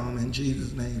then some in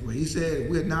Jesus' name. Where he said, if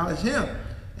we acknowledge him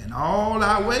in all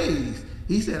our ways,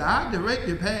 he said, I direct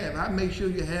your path. I make sure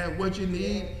you have what you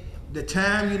need, the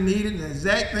time you need it, and the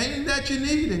exact thing that you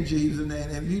need in Jesus' name.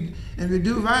 And if you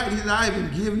do right, he said, I even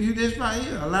give you this right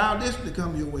here. Allow this to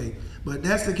come your way. But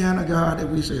that's the kind of God that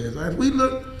we serve. So as we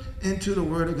look into the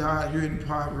word of God here in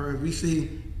Proverbs, we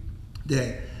see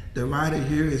that the writer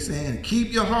here is saying,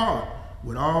 keep your heart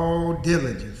with all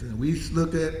diligence. And we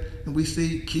look at and we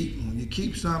see keep. When you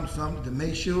keep something to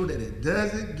make sure that it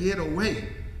doesn't get away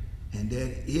and that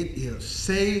it is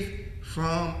safe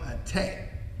from attack.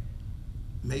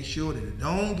 Make sure that it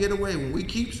don't get away. When we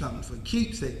keep something for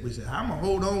keepsake, we say, I'm going to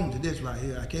hold on to this right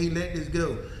here. I can't let this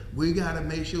go. We got to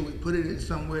make sure we put it in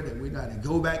somewhere that we got to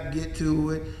go back and get to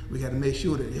it. We got to make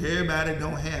sure that everybody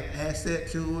don't have access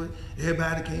to it.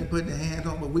 Everybody can't put their hands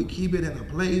on it, but we keep it in a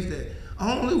place that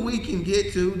only we can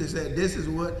get to say, this is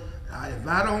what, if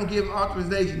I don't give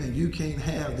authorization, then you can't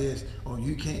have this, or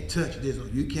you can't touch this, or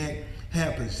you can't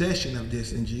have possession of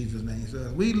this in Jesus' name. So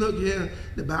as we look here,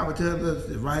 the Bible tells us,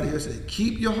 right here says,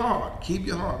 keep your heart, keep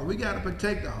your heart. We got to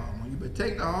protect the heart. When you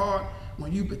protect the heart,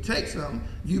 when you protect something,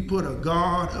 you put a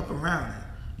guard up around it.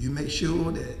 You make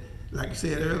sure that, like I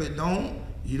said earlier,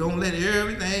 you don't let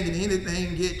everything and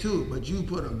anything get to it, but you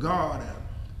put a guard up.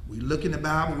 We look in the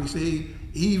Bible, we see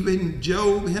even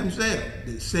Job himself,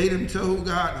 that Satan told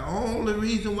God, the only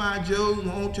reason why Job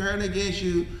won't turn against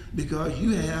you, because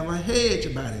you have a hedge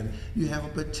about him. You have a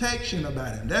protection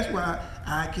about him. That's why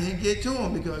I can't get to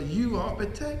him, because you are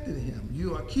protecting him.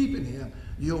 You are keeping him.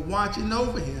 You're watching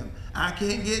over him. I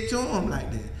can't get to him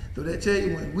like that. So they tell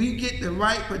you, when we get the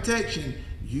right protection,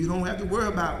 you don't have to worry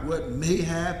about what may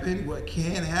happen, what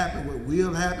can happen, what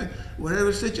will happen, whatever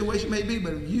the situation may be.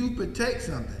 But if you protect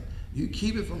something, you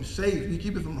keep it from safe, you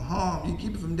keep it from harm, you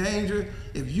keep it from danger.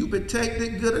 If you protect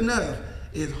it good enough,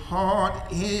 it's hard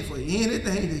for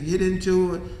anything to get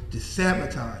into it, to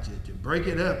sabotage it, to break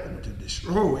it up, or to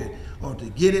destroy it, or to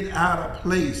get it out of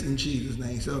place in Jesus'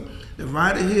 name. So the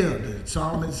writer here, the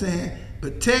Solomon, saying,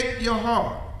 protect your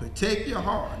heart, protect your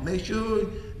heart. Make sure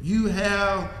you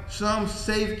have some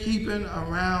safekeeping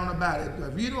around about it.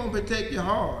 Because if you don't protect your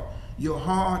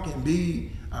heart can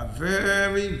be a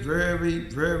very, very,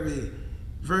 very,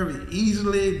 very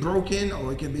easily broken,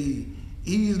 or it can be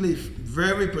easily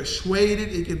very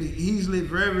persuaded. It can be easily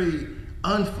very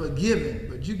unforgiving.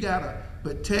 But you gotta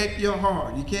protect your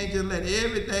heart. You can't just let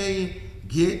everything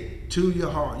get to your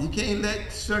heart. You can't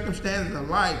let circumstances of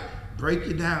life break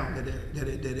you down, that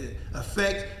it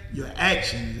affects your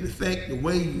actions, it affect the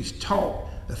way you talk,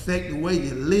 affect the way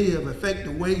you live, affect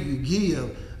the way you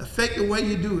give, affect the way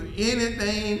you do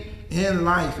anything in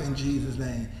life in Jesus'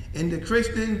 name. In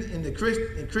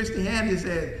Christianity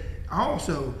says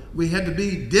also we have to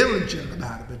be diligent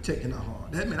about it, protecting our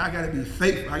heart. That means I got to be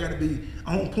faithful. I got to be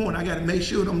on point. I got to make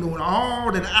sure that I'm doing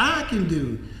all that I can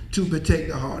do to protect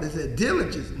the heart. It said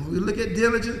diligence. When we look at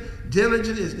diligence,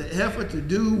 diligence is the effort to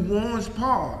do one's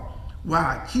part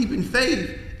while keeping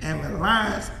faith and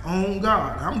reliance on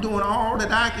God. I'm doing all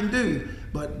that I can do.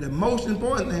 But the most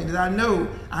important thing that I know,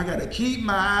 I got to keep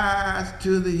my eyes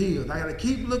to the hills. I got to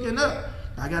keep looking up.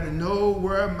 I got to know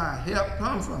where my help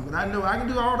comes from. But I know I can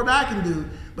do all that I can do,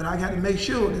 but I got to make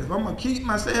sure that if I'm going to keep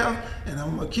myself and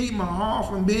I'm going to keep my heart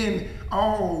from being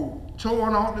all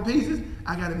torn off to pieces,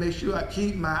 I got to make sure I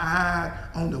keep my eye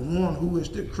on the one who is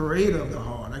the creator of the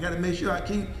heart. I got to make sure I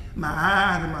keep my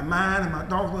eyes and my mind and my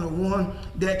thoughts on the one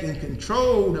that can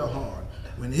control the heart.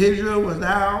 When Israel was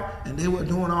out and they were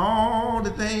doing all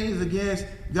the things against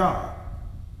God,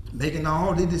 making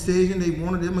all the decisions, they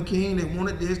wanted them a king, they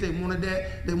wanted this, they wanted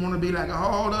that, they want to be like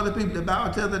all the other people. The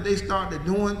Bible tells us they started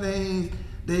doing things,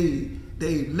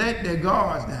 they let their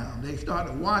guards down. They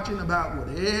started watching about what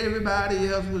everybody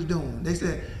else was doing. They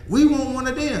said, we want one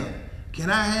of them. Can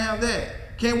I have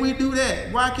that? Can we do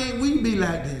that? Why can't we be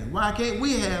like them? Why can't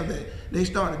we have that? They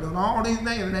started doing all these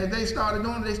things, and as they started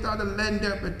doing it, they started letting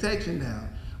their protection down.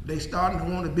 They started to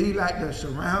want to be like the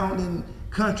surrounding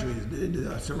countries,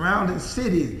 the surrounding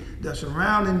cities, the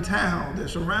surrounding towns, the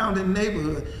surrounding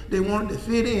neighborhood. They wanted to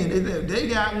fit in. They said, if they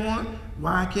got one,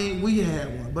 why can't we have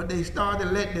one? But they started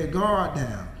to let their guard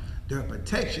down. Their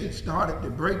protection started to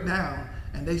break down,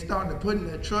 and they started putting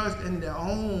their trust in their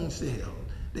own selves.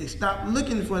 They stopped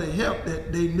looking for the help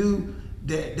that they knew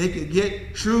that they could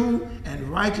get true and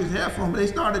righteous help from. They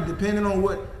started depending on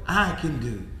what I can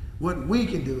do, what we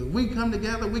can do. If we come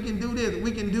together, we can do this,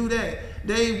 we can do that.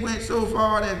 They went so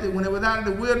far that when they were out in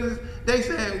the wilderness, they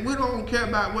said, we don't care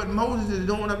about what Moses is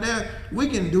doing up there. We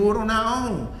can do it on our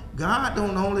own. God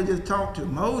don't only just talk to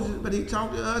Moses, but he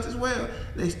talked to us as well.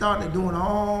 They started doing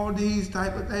all these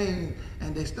type of things,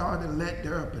 and they started to let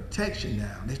their protection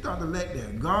down. They started to let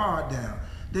their guard down.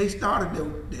 They started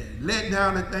to let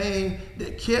down the thing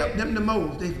that kept them the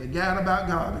most. They forgot about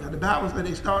God, because the Bible said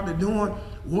they started doing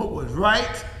what was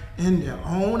right in their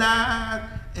own eyes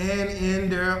and in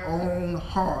their own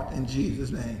heart, in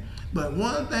Jesus' name. But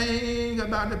one thing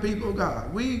about the people of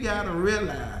God, we got to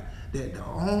realize that the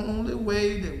only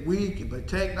way that we can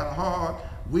protect our heart,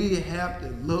 we have to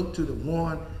look to the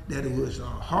one that was a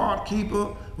heart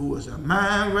keeper, who was a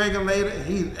mind regulator, and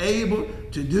he's able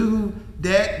to do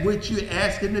that which you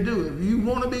ask him to do. If you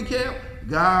want to be kept,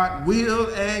 God will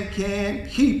and can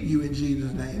keep you in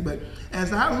Jesus' name. But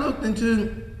as I looked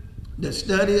into the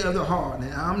study of the heart,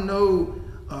 and I'm no,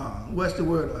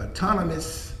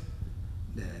 autonomous.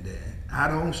 I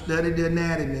don't study the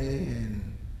anatomy and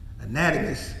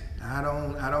anatomists. I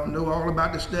don't know all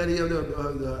about the study of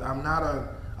the I'm not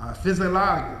a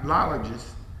physiologist.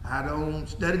 I don't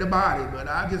study the body, but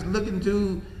I just look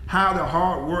into how the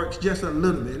heart works just a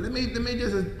little bit. Let me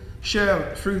just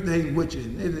share a few things with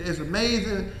you. It's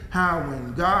amazing how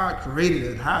when God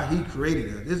created us, how he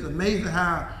created us. It's amazing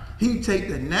how he take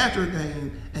the natural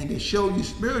things and can show you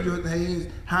spiritual things,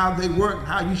 how they work, and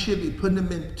how you should be putting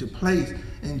them into place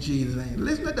in Jesus' name.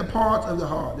 Listen to the parts of the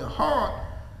heart.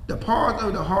 The parts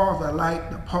of the heart are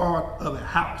like the part of a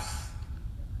house.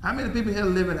 How many people here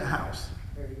live in a house?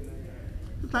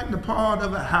 It's like the part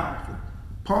of a house.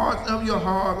 Parts of your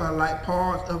heart are like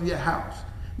parts of your house.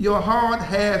 Your heart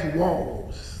has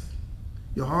walls.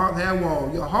 Your heart has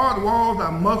walls. Your heart walls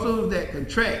are muscles that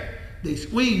contract. They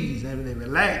squeeze and they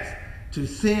relax to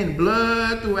send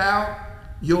blood throughout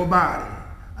your body.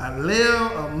 A layer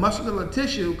of muscular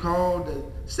tissue called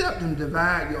the septum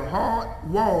divides your heart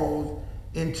walls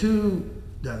into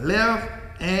the left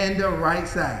and the right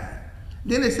side.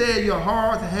 Then it said your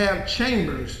heart have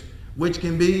chambers, which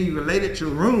can be related to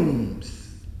rooms.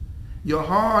 Your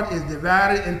heart is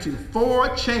divided into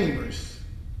 4 chambers.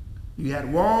 You got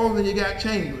walls and you got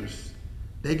chambers.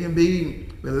 They can be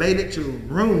related to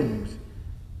rooms.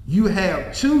 You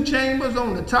have 2 chambers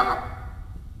on the top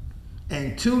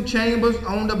and 2 chambers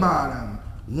on the bottom,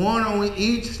 one on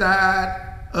each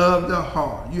side of the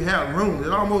heart. You have rooms. It's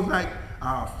almost like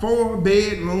a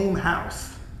 4-bedroom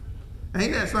house.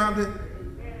 Ain't that something?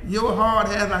 Your heart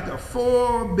has like a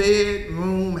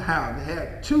 4-bedroom house. It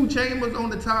has 2 chambers on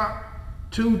the top,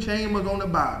 2 chambers on the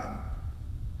bottom.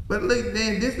 But look,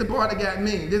 then this is the part that got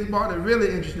me. This part that really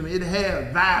interested me. It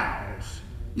has valves.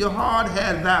 Your heart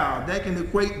has valves that can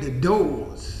equate to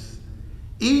doors.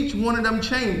 Each one of them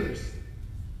chambers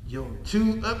your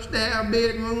 2 upstairs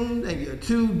bedrooms and your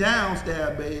 2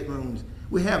 downstairs bedrooms.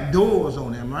 We have doors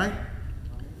on them, right?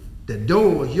 The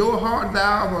doors, your heart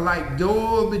valves are like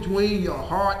doors between your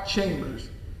heart chambers.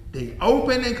 They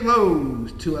open and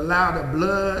close to allow the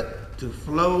blood to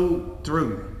flow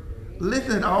through.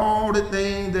 Listen to all the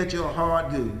things that your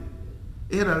heart do.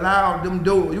 It allowed them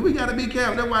doors. We got to be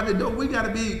careful. That's why the door, we got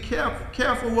to be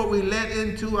careful what we let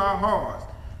into our hearts.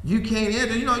 You can't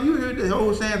enter. You know, you heard the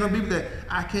old saying, some people say,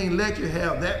 I can't let you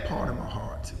have that part of my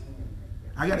heart.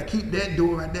 I got to keep that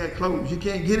door right there closed. You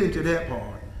can't get into that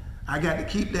part. I got to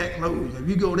keep that closed. If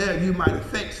you go there, you might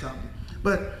affect something.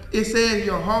 But it says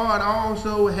your heart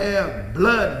also have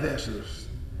blood vessels.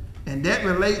 And that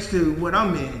relates to what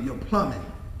I'm in, your plumbing.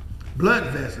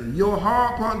 Blood vessels. Your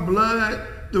heart pumps blood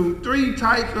through 3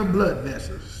 types of blood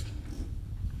vessels.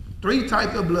 3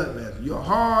 types of blood vessels. Your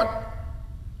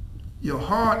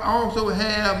heart also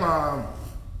have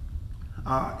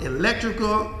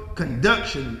electrical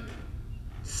conduction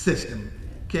system.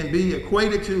 Can be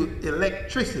equated to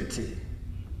electricity.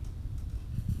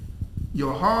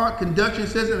 Your heart conduction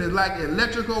system is like the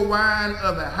electrical wiring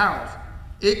of a house.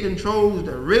 It controls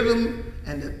the rhythm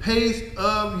and the pace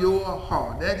of your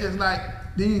heart. That's just like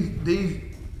these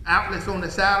outlets on the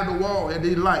side of the wall and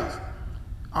these lights.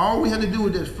 All we have to do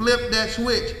is just flip that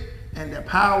switch and the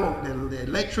power, the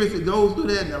electricity goes through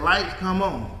there and the lights come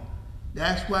on.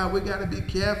 That's why we got to be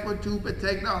careful to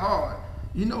protect our heart.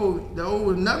 You know,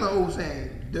 another old saying,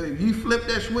 if you flip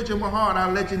that switch in my heart,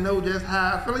 I'll let you know just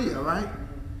how I feel, right?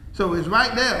 So it's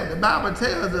right there. The Bible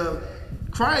tells us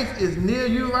Christ is near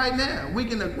you right now. We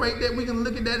can equate that. We can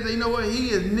look at that and say, you know what? He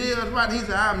is near us right. He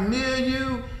said, I'm near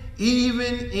you,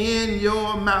 even in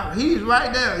your mouth. He's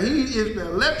right there. He is the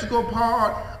electrical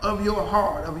part of your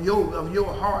heart, of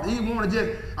your heart. He want to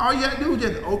just, all you got to do is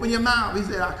just open your mouth. He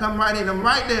said, I come right in. I'm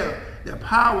right there. The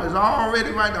power is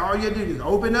already right there. All you got to do is just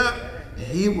open up and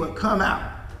he will come out.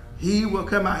 He will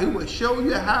come out. He will show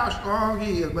you how strong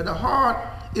he is. But the heart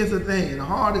is a thing. The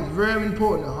heart is very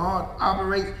important. The heart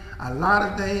operates a lot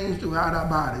of things throughout our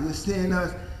body. It's in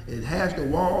us. It has the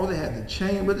walls, it has the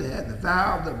chambers, it has the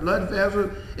valves, the blood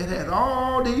vessels. It has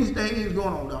all these things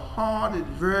going on. The heart is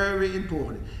very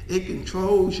important. It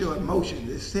controls your emotions.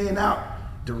 It sends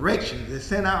out directions. It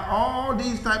sends out all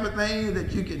these type of things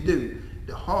that you can do.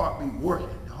 The heart be working.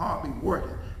 The heart be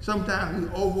working. Sometimes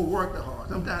we overwork the heart.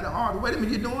 Sometimes the heart, wait a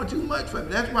minute, you're doing too much for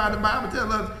me. That's why the Bible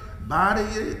tells us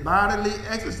bodily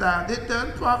exercise. It does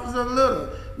profit a little.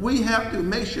 We have to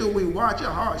make sure we watch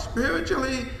our heart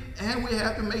spiritually, and we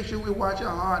have to make sure we watch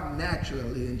our heart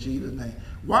naturally in Jesus' name.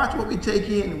 Watch what we take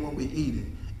in when we eat it.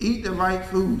 Eat the right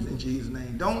foods in Jesus'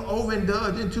 name. Don't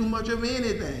overindulge in too much of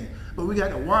anything. But we got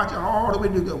to watch all that we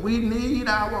do, because we need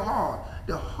our heart.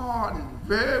 The heart is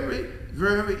very,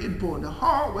 very important. The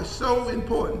heart was so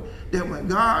important that when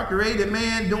God created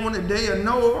man during the day of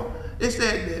Noah, it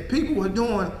said that people were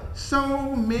doing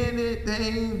so many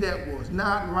things that was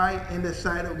not right in the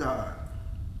sight of God.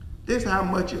 This is how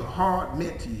much your heart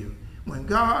meant to you. When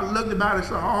God looked about and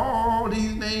saw all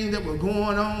these things that were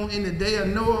going on in the day of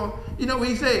Noah, you know what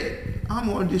he said? I'm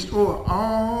going to destroy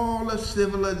all of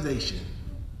civilization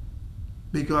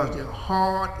because their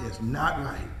heart is not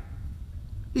right.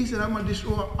 He said, I'm going to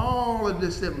destroy all of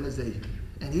this civilization.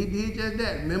 And he did just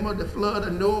that. Remember the flood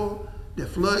of Noah? The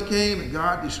flood came and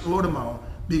God destroyed them all.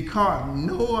 Because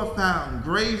Noah found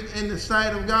grace in the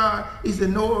sight of God, he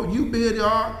said, Noah, you build the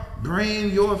ark, bring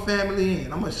your family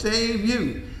in. I'm going to save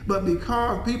you. But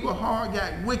because people's heart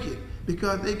got wicked,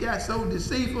 because they got so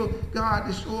deceitful, God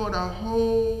destroyed a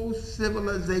whole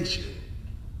civilization.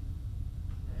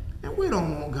 And we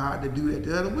don't want God to do that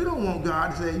to us. We don't want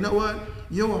God to say, you know what?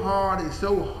 Your heart is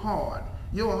so hard.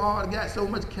 Your heart got so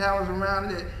much callous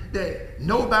around it that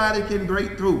nobody can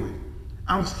break through it.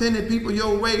 I'm sending people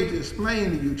your way to explain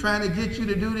to you, trying to get you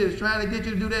to do this, trying to get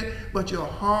you to do that, but your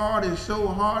heart is so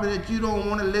hard that you don't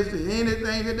want to listen to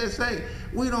anything that they say.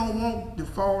 We don't want to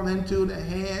fall into the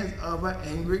hands of an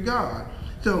angry God.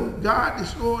 So God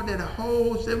destroyed that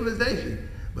whole civilization.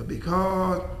 But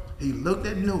because he looked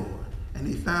at Noah and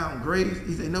he found grace,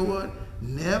 he said, you know what?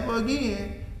 Never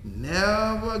again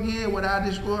would I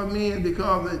destroy men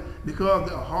because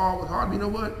the heart was hard. You know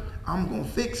what? I'm going to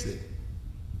fix it.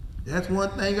 That's one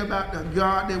thing about the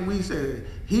God that we serve.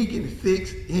 He can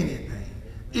fix anything.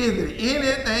 Is there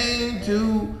anything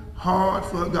too hard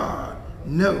for God?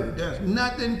 No, there's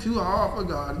nothing too hard for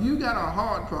God. If you got a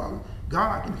heart problem,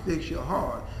 God can fix your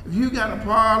heart. If you got a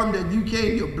problem that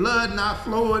your blood not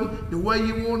flowing the way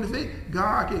you want to fix,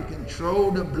 God can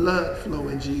control the blood flow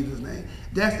in Jesus' name.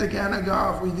 That's the kind of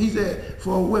God. He said,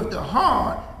 for with the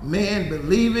heart man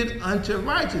believeth unto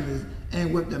righteousness,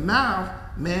 and with the mouth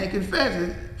man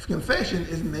confession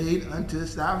is made unto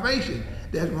salvation.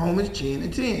 That's Romans 10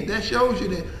 and 10. That shows you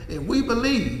that if we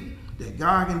believe that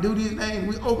God can do these things,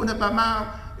 we open up our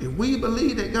mouth, if we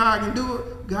believe that God can do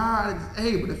it, God is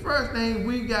able. The first thing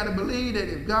we got to believe that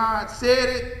if God said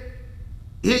it,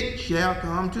 it shall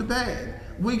come to pass.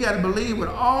 We got to believe with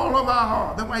all of our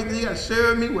heart. That's why you got to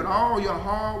serve me with all your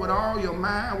heart, with all your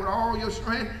mind, with all your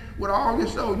strength, with all your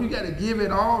soul. You got to give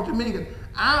it all to me.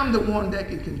 I'm the one that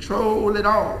can control it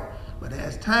all. But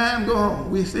as time goes on,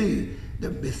 we see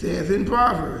that it says in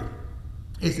Proverbs,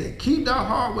 it said, keep thy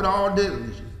heart with all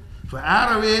diligence, for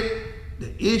out of it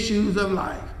the issues of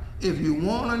life. If you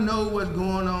want to know what's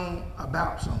going on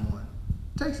about someone,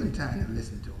 take some time to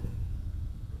listen to them.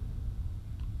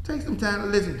 Take some time to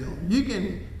listen to them. You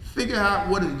can figure out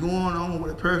what is going on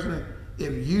with a person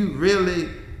if you really,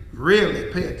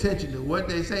 really pay attention to what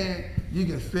they're saying. You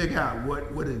can figure out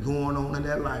what is going on in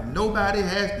their life. Nobody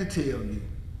has to tell you.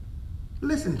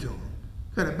 Listen to them.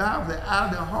 Because the Bible says,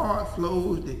 out of the heart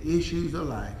flows the issues of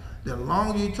life. The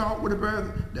longer you talk with a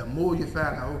person, the more you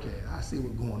find out, okay, I see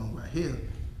what's going on right here.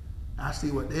 I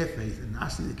see what they're facing. I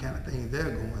see the kind of things they're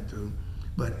going through.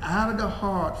 But out of the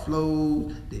heart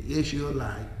flows the issue of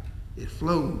life. It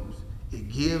flows. It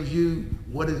gives you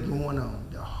what is going on.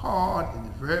 The heart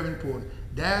is very important.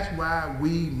 That's why we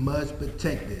must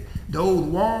protect it. Those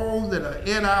walls that are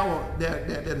in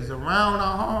that is around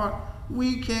our heart,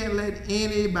 we can't let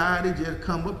anybody just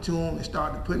come up to them and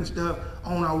start putting stuff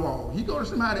on our wall. You go to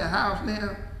somebody's house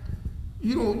now,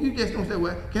 you just don't say,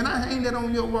 well, can I hang that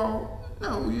on your wall?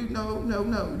 No. You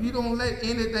don't let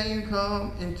anything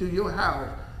come into your house.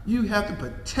 You have to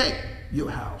protect your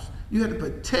house. You have to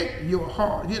protect your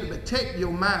heart. You have to protect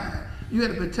your mind. You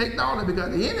have to protect all of it,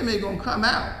 because the enemy is going to come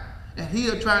out and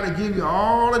he'll try to give you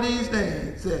all of these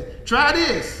things. Say, try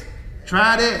this,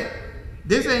 try that.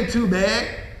 This ain't too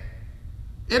bad.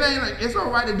 It's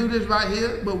all right to do this right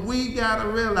here, but we got to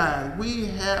realize we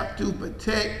have to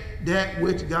protect that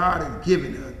which God has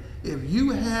given us. If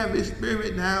you have His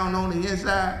Spirit down on the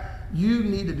inside, you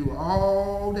need to do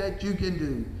all that you can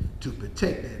do to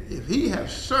protect that. If He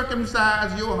has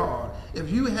circumcised your heart,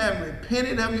 if you have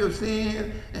repented of your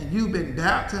sin and you've been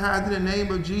baptized in the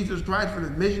name of Jesus Christ for the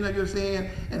remission of your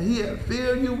sin, and He has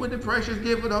filled you with the precious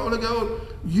gift of the Holy Ghost,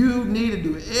 you need to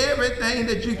do everything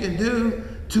that you can do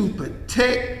to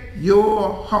protect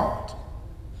your heart.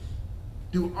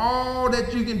 Do all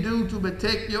that you can do to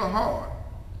protect your heart.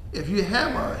 If you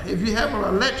have an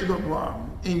electrical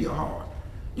problem in your heart,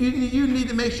 you need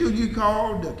to make sure you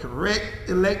call the correct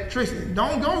electrician.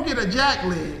 Don't go get a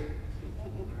jackleg.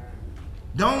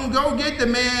 Don't go get the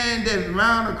man that's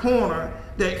around the corner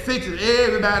that fixes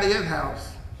everybody else's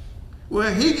house.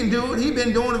 Well, he can do it. He's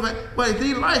been doing it but is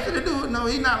he licensed to do it? No,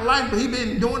 he's not licensed, but he's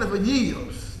been doing it for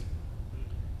years.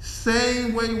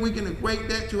 Same way we can equate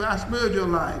that to our spiritual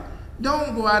life.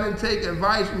 Don't go out and take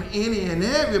advice from any and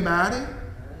everybody.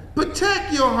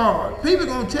 Protect your heart. People are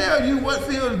going to tell you what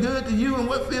feels good to you and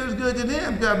what feels good to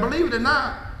them. Because believe it or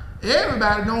not,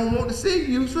 everybody don't want to see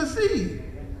you succeed.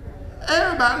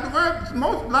 Everybody, a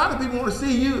lot of people want to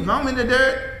see you. If I'm in the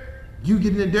dirt, you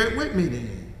get in the dirt with me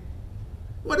then.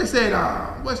 What they said,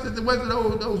 what's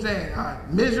those saying?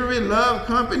 Misery, love,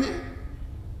 company.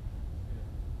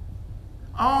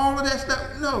 All of that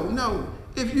stuff. No.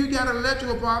 If you got an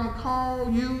electrical problem, call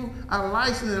you a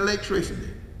licensed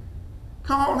electrician.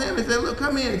 Call him and say, look,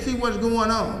 come in and see what's going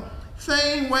on.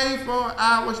 Same way for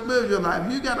our spiritual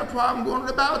life. You got a problem going on,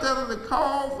 the Bible tells us to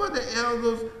call for the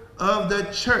elders of the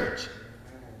church.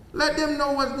 Let them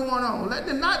know what's going on. Let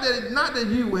them, not that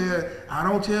you where I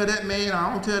don't tell that man,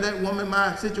 I don't tell that woman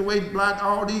my situation, block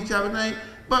all these type of things,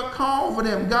 but call for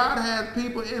them. God has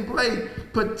people in place.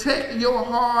 Protect your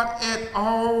heart at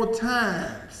all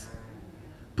times.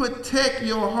 Protect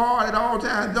your heart at all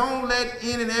times. Don't let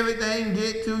any and everything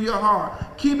get to your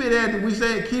heart. Keep it at, we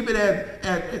say, keep it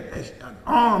at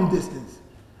arm distance.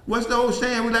 What's the old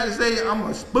saying we like to say? I'm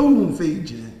a spoon feed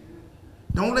you.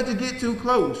 Don't let you get too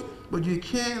close. But you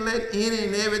can't let any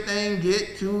and everything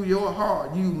get to your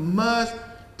heart. You must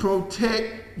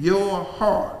protect your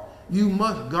heart. You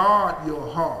must guard your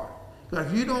heart.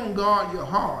 Because if you don't guard your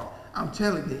heart, I'm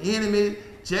telling you, the enemy,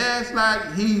 just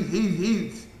like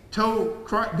he's told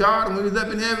God when he was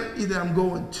up in heaven, he said, I'm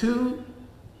going to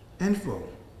and fro.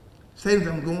 Satan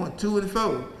said, I'm going to and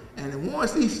fro. And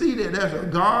once he see that there's a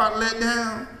guard let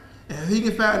down, and if he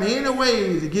can find any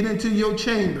ways to get into your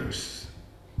chambers,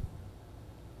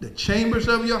 the chambers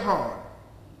of your heart,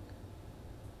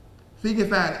 if he can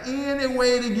find any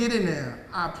way to get in there,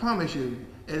 I promise you,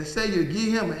 and say you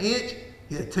give him an inch,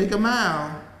 he'll take a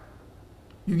mile.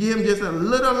 You give him just a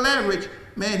little leverage,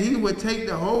 man, he would take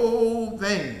the whole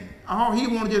thing. All he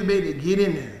wanted just to be able to get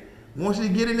in there. Once you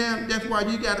get in there, that's why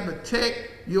you got to protect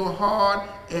your heart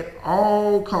at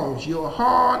all costs. Your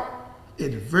heart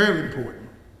is very important.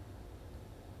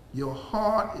 Your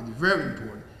heart is very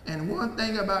important. And one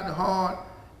thing about the heart,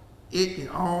 it can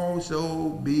also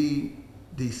be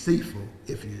deceitful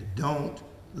if you don't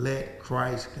let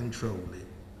Christ control it.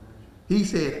 He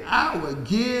said, I will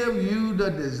give you the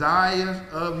desires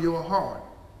of your heart.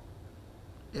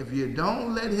 If you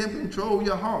don't let him control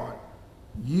your heart,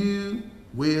 you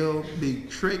will be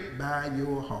tricked by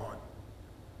your heart.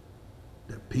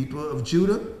 The people of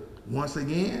Judah, once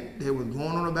again, they were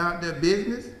going on about their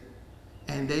business,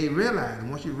 and they realized,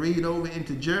 once you read over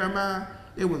into Jeremiah,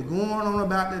 they was going on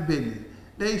about their business.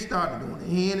 They started going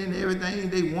in and everything.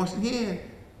 They, once again,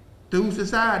 through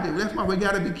society, that's why we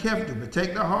got to be careful to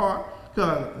protect the heart,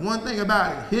 because one thing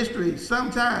about it, history,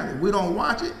 sometimes if we don't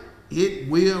watch it, it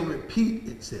will repeat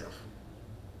itself.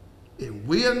 If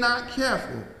we're not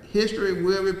careful, history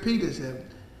will repeat itself.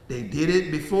 They did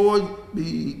it before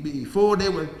they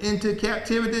were into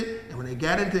captivity, and when they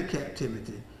got into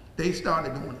captivity, they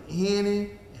started doing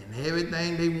any and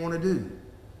everything they want to do.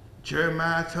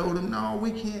 Jeremiah told them, no,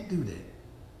 we can't do that.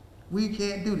 We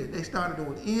can't do that. They started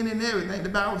doing any and everything. The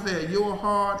Bible said your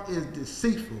heart is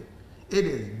deceitful. It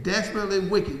is desperately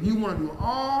wicked. You want to do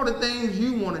all the things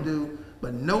you want to do,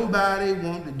 but nobody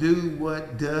wants to do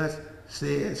what thus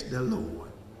says the Lord.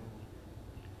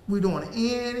 We're doing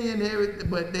any and everything,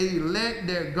 but they let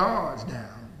their guards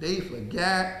down. They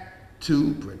forgot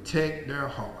to protect their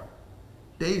heart.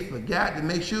 They forgot to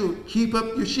make sure, keep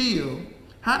up your shield.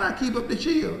 How do I keep up the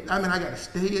shield? I mean, I got to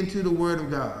stay into the Word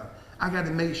of God. I got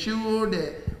to make sure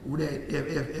that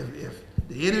if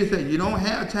the enemy says you don't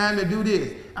have time to do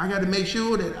this, I got to make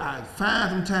sure that I find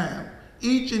some time.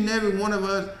 Each and every one of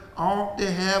us ought to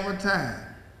have a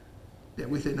time that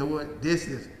we say, you know what, this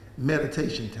is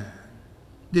meditation time.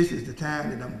 This is the time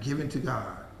that I'm giving to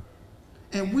God.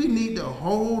 And we need to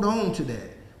hold on to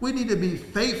that. We need to be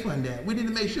faithful in that. We need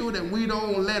to make sure that we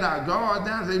don't let our guard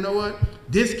down and say, you know what,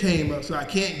 this came up, so I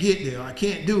can't get there. I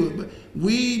can't do it. But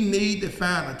we need to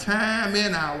find a time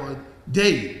in our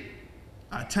day,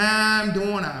 a time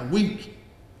during our week,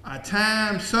 a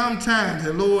time sometimes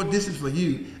that, Lord, this is for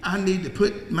you. I need to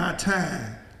put my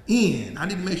time in. I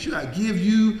need to make sure I give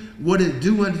you what is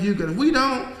due unto you. Because if we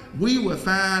don't, we will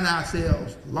find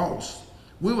ourselves lost.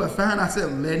 We will find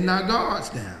ourselves letting our guards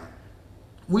down.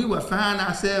 We will find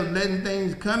ourselves letting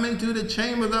things come into the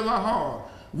chambers of our heart.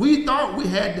 We thought we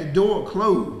had the door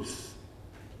closed,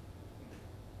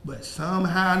 but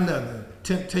somehow or another,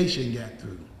 temptation got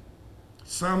through.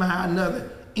 Somehow or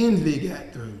another, envy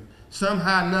got through.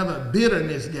 Somehow or another,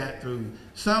 bitterness got through.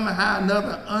 Somehow or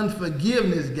another,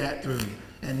 unforgiveness got through.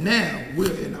 And now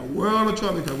we're in a world of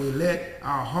trouble because we let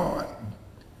our heart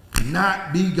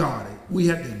not be guarded. We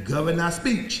have to govern our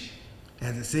speech.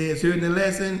 As it says here in the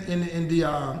lesson, in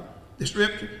the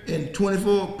scripture, in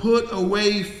 24, put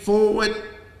away forward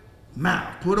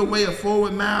mouth. Put away a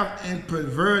forward mouth and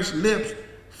perverse lips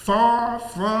far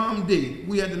from thee.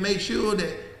 We have to make sure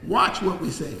that, watch what we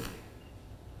say.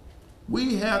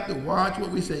 We have to watch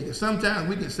what we say, because sometimes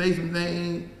we can say some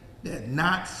things that's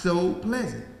not so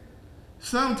pleasant.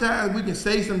 Sometimes we can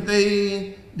say some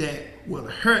things that will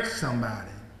hurt somebody.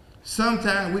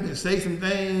 Sometimes we can say some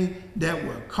things that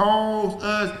will cause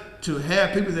us to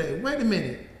have people say, wait a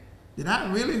minute, did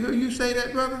I really hear you say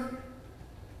that, brother?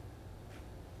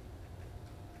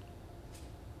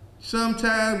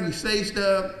 Sometimes we say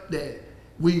stuff that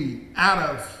we, out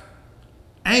of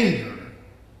anger,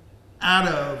 out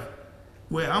of,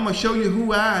 well, I'm going to show you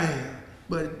who I am.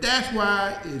 But that's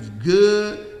why it's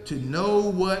good to know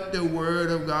what the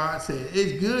Word of God says.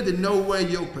 It's good to know where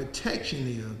your protection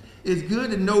is. It's good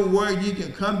to know where you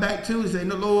can come back to and say,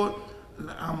 no, Lord,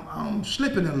 I'm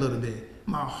slipping a little bit.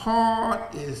 My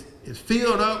heart is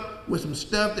filled up with some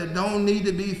stuff that don't need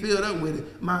to be filled up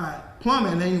with. My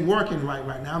plumbing ain't working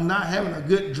right now. I'm not having a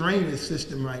good drainage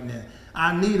system right now.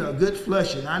 I need a good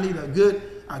flushing. I need a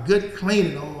good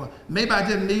cleaning, or maybe I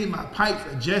just need my pipes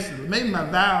adjusted. Maybe my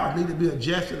valves need to be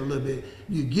adjusted a little bit.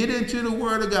 You get into the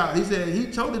Word of God. He said,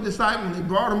 he told the disciples, he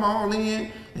brought them all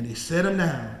in and he set them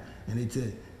down. And he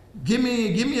said, give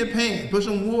me a pan, put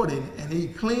some water in it. And he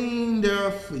cleaned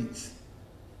their feet.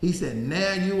 He said,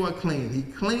 now you are clean. He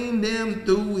cleaned them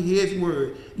through his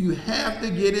word. You have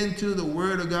to get into the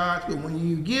Word of God. Because when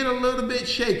you get a little bit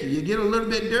shaky, you get a little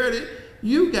bit dirty,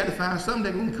 you got to find something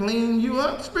that can clean you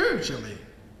up spiritually.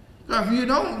 Because if you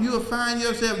don't, you'll find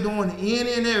yourself doing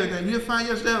any and everything. You'll find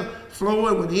yourself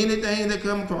flowing with anything that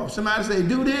comes across. Somebody say,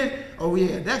 do this. Oh,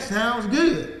 yeah, that sounds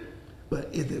good.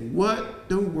 But is it what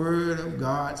the word of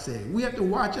God says. We have to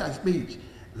watch our speech.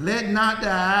 Let not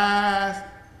thine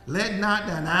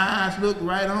eyes look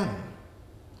right on.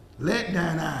 Let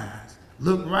thine eyes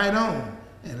look right on,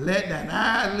 and let thine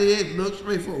eyelids look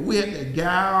straight forward. We have to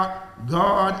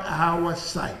guard our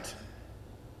sight.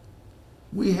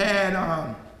 We had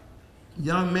a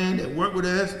young man that worked with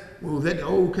us. We was at the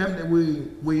old company that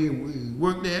we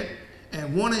worked at,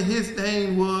 and one of his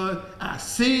things was, I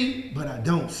see, but I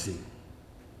don't see.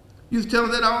 He used to tell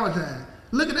us that all the time.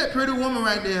 Look at that pretty woman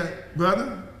right there,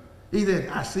 brother. He said,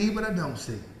 I see, but I don't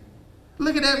see.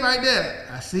 Look at that right there.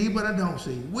 I see, but I don't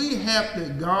see. We have to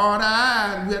guard our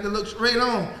eyes. We have to look straight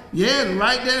on. Yeah, it's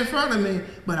right there in front of me,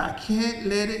 but I can't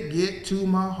let it get to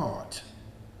my heart.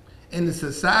 In the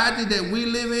society that we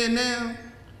live in now,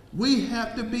 we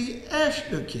have to be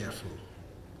extra careful.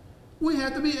 We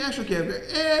have to be extra careful.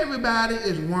 Everybody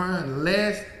is wearing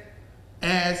less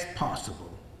as possible.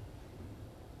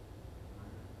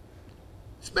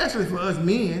 Especially for us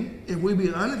men, if we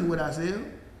be honest with ourselves,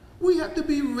 we have to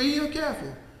be real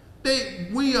careful.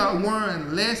 We are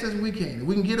wearing less as we can. If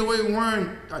we can get away with wearing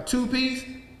a two-piece,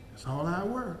 that's all I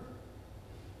wear.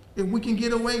 If we can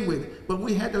get away with it. But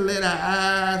we have to let our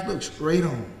eyes look straight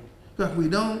on. Because if we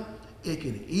don't, it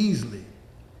can easily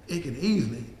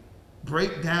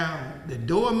break down. The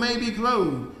door may be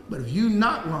closed, but if you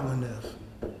knock long enough,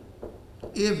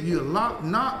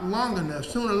 knock long enough,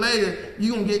 sooner or later,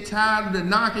 you're going to get tired of the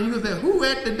knocking. You're going to say, who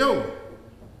at the door?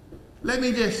 Let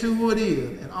me just see who it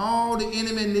is. And all the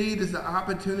enemy needs is the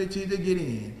opportunity to get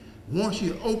in. Once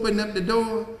you open up the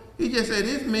door, he just said,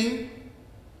 it's me.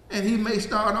 And he may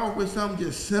start off with something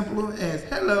just simple as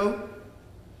hello.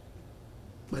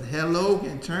 But hello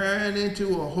can turn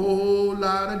into a whole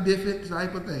lot of different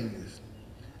type of things.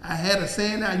 I had a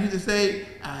saying I used to say,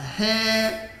 I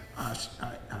had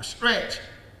a stretch.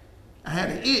 I had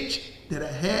an itch that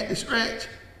I had to stretch,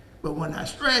 but when I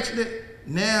stretched it,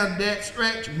 now that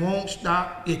stretch won't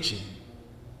stop itching.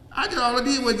 All I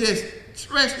did was just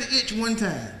stretch the itch one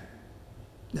time.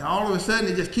 Now all of a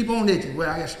sudden it just keep on itching.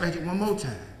 Well, I gotta stretch it one more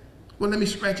time. Well, let me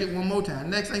stretch it one more time.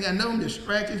 Next thing I know, I'm just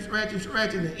scratching,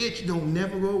 the itch don't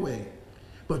never go away.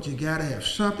 But you gotta have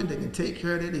something that can take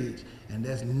care of that itch, and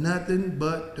that's nothing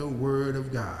but the word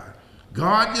of God.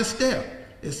 Guard your step.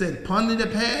 It said, ponder the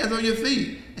paths of your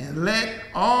feet, and let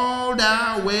all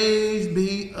thy ways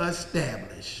be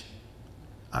established.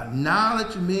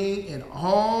 Acknowledge me in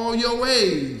all your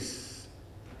ways,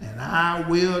 and I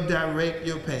will direct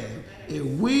your path. If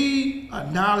we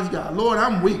acknowledge God, Lord,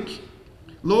 I'm weak.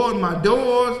 Lord, my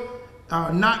doors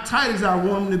are not tight as I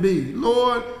want them to be.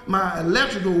 Lord, my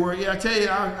electrical work, I tell you,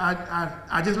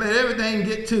 I just let everything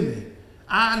get to me.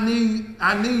 I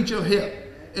need your help.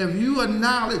 If you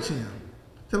acknowledge him,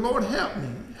 say, Lord, help me.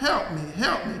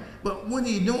 But when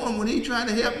he's trying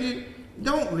to help you,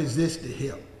 don't resist the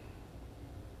help.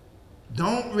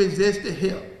 Don't resist the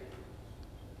help.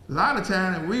 A lot of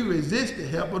times we resist the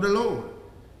help of the Lord.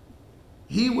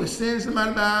 He would send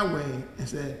somebody by our way and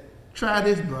say, try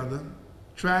this brother,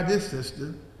 try this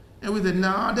sister. And we said,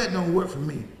 no, that don't work for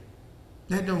me.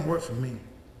 That don't work for me.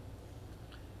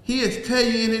 He is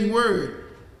telling you in his word,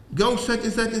 go such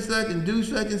and such and such and do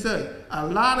such and such. A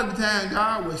lot of the time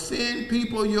God will send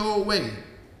people your way.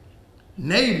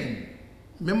 Naaman,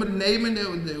 remember the Naaman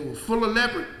that was full of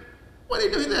leopard? What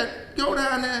did he do? He said, go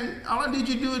down there and all I need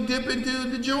you to do is dip into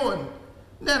the Jordan.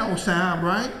 That don't sound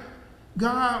right.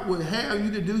 God will have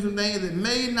you to do some things that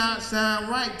may not sound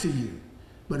right to you.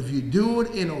 But if you do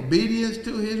it in obedience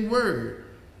to his word,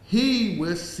 he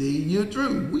will see you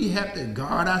through. We have to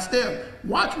guard our steps.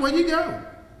 Watch where you go.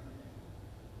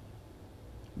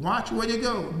 Watch where you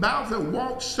go. The Bible says,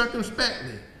 walk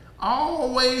circumspectly.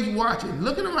 Always watching,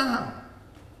 looking around.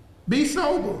 Be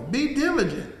sober. Be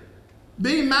diligent.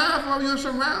 Be mindful of your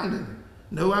surroundings.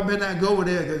 No, I better not go over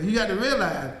there, because you got to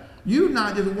realize you're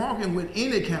not just walking with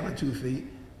any kind of 2 feet.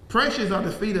 Precious are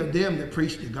the feet of them that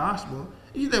preach the gospel.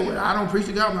 You say, well, I don't preach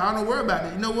the gospel. I don't worry about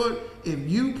it. You know what? If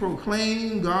you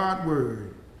proclaim God's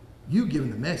word, you give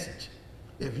them the message.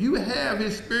 If you have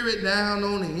his spirit down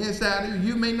on the inside of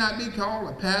you, you may not be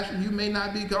called a pastor. You may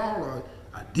not be called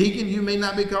a deacon. You may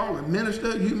not be called a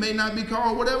minister. You may not be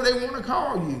called whatever they want to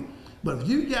call you. But if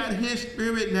you got his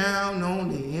spirit down on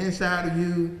the inside of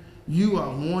you, you are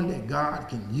one that God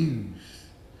can use.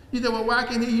 You say, well, why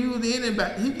can't he use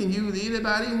anybody? He can use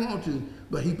anybody he wants to,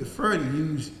 but he preferred to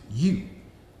use you.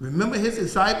 Remember his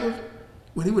disciples?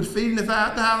 When he was feeding the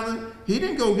 5,000, he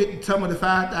didn't go get some of the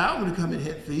 5,000 to come and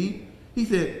help feed. He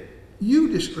said, you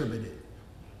distribute it.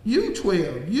 You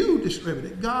 12, you distribute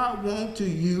it. God wants to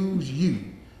use you.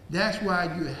 That's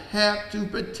why you have to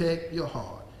protect your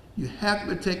heart. You have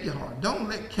to protect your heart. Don't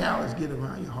let callous get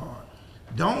around your heart.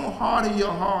 Don't harden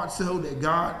your heart so that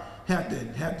God have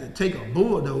to take a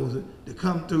bulldozer to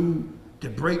come through to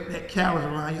break that callous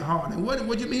around your heart. And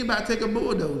what you mean by take a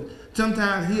bulldozer?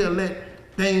 Sometimes he'll let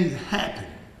things happen.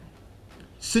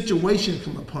 Situations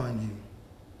come upon you.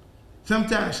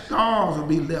 Sometimes scars will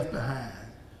be left behind.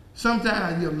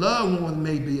 Sometimes your loved ones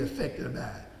may be affected by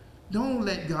it. Don't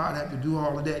let God have to do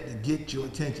all of that to get your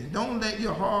attention. Don't let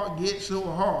your heart get so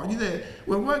hard. You say,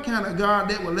 well, what kind of God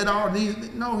that will let all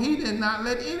these? No, he did not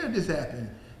let any of this happen.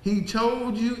 He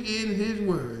told you in his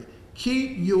word,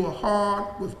 keep your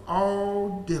heart with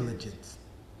all diligence.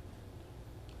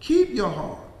 Keep your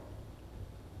heart.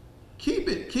 Keep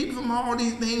it. Keep it from all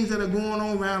these things that are going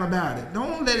on around about it.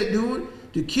 Don't let it do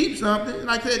it to keep something,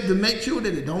 like I said, to make sure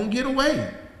that it don't get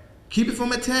away. Keep it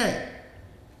from attack.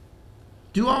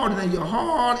 Do all that. Your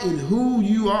heart is who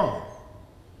you are.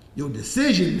 Your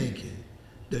decision making,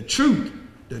 the truth,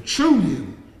 the true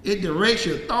you. It directs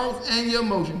your thoughts and your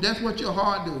emotions. That's what your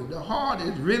heart do. The heart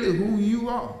is really who you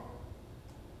are.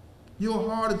 Your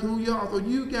heart is who you are. So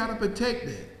you got to protect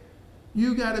that.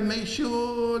 You got to make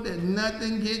sure that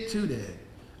nothing gets to that.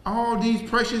 All these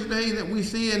precious things that we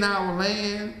see in our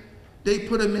land, they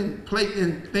put them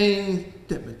in things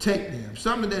to protect them.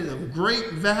 Something that is of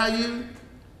great value,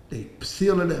 they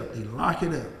seal it up, they lock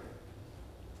it up.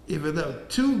 If it's of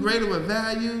too great of a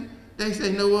value, they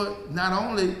say, you know what, not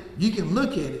only you can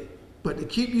look at it, but to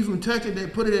keep you from touching, they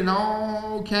put it in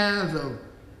all kinds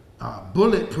of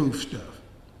bulletproof stuff.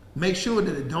 Make sure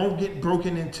that it don't get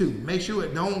broken into. Make sure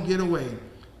it don't get away.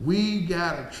 We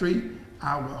gotta treat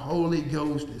our Holy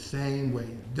Ghost the same way.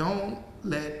 Don't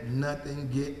let nothing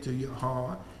get to your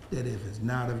heart that if it's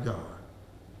not of God.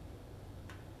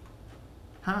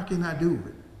 How can I do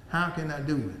it? How can I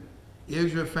do it?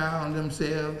 Israel found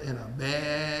themselves in a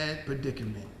bad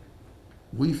predicament.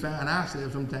 We find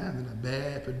ourselves sometimes in a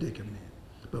bad predicament.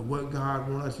 But what God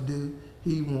wants us to do,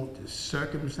 he wants to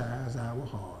circumcise our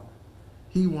heart.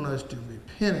 He wants us to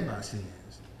repent of our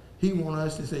sins. He wants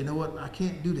us to say, you know what, I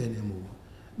can't do that anymore.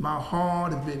 My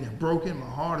heart has been broken. My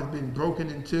heart has been broken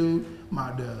in two.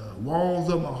 The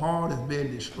walls of my heart have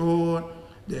been destroyed.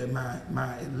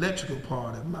 My electrical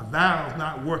part of my valves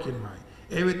not working right.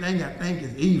 Everything I think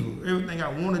is evil. Everything I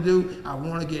want to do, I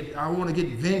want to get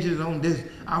vengeance on this.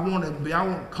 I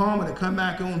want karma to come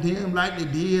back on them like they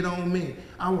did on me.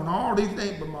 I want all these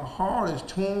things, but my heart is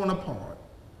torn apart.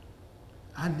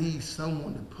 I need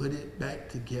someone to put it back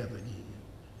together again.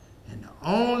 And the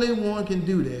only one can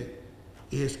do that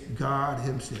is God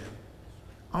himself.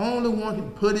 Only one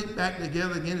can put it back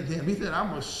together again is him. He said, I'm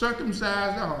going to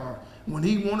circumcise the heart. When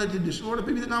he wanted to destroy the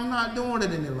people, he said, I'm not doing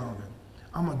it any longer.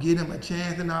 I'm going to give them a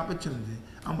chance and opportunity.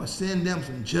 I'm going to send them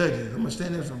some judges. I'm going to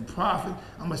send them some prophets.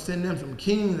 I'm going to send them some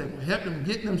kings that will help them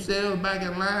get themselves back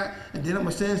in line. And then I'm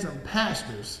going to send some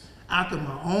pastors after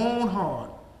my own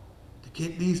heart to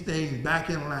get these things back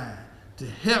in line, to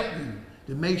help you,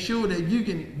 to make sure that you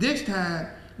can, this time,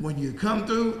 when you come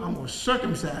through, I'm going to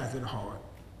circumcise the heart.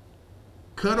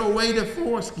 Cut away the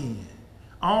foreskin.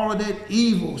 All of that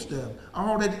evil stuff,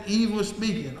 all that evil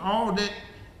speaking, all that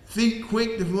feet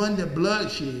quick to run the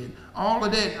bloodshed, all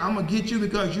of that, I'm going to get you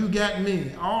because you got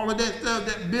me. All of that stuff,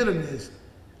 that bitterness,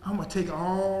 I'm going to take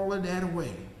all of that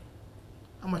away.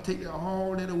 I'm going to take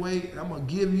all that away, and I'm going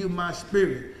to give you my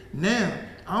spirit. Now,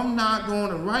 I'm not going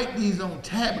to write these on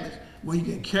tablets where you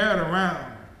can carry it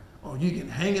around or you can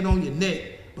hang it on your neck,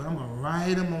 but I'm going to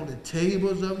write them on the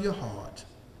tables of your heart.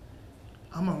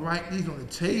 I'm going to write these on the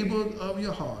tables of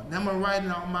your heart. Now I'm going to write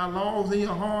out my laws in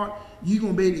your heart. You're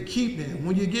going to be able to keep them.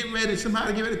 When you get ready,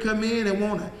 somebody get ready to come in and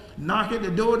want to knock at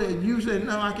the door that you said,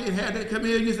 no, I can't have that come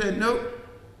in. You said, nope,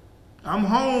 I'm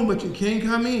home, but you can't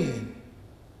come in.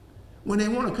 When they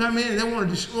want to come in and they want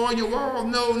to destroy your wall,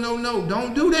 no, no, no,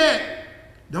 don't do that.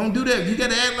 Don't do that. If you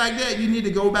got to act like that, you need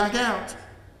to go back out.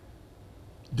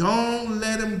 Don't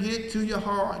let them get to your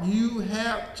heart. You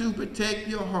have to protect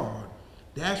your heart.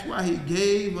 That's why he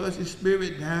gave us his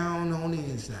spirit down on the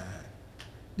inside.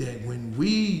 That when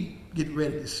we get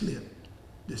ready to slip,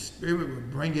 the spirit will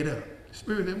bring it up. The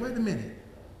spirit said, wait a minute.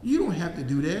 You don't have to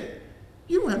do that.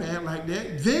 You don't have to act like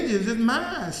that. Vengeance is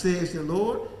mine, says the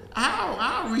Lord.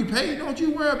 I'll repay. Don't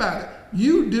you worry about it.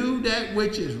 You do that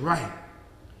which is right.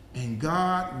 And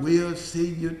God will see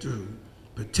you through.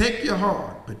 Protect your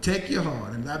heart. Protect your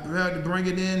heart. And I'm ready to bring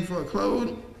it in for a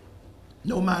close.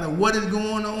 No matter what is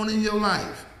going on in your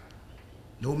life,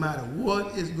 no matter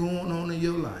what is going on in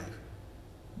your life,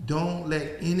 don't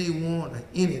let anyone or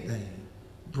anything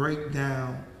break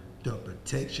down the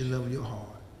protection of your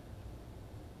heart.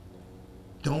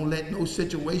 Don't let no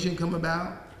situation come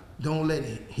about Don't let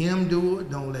him do it.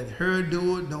 Don't let her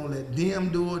do it. Don't let them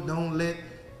do it. Don't let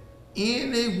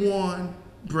anyone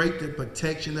break the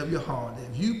protection of your heart.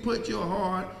 If you put your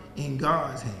heart in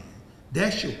God's hand,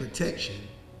 that's your protection.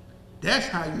 That's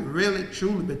how you really,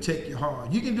 truly protect your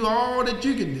heart. You can do all that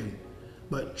you can do,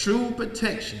 but true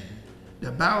protection,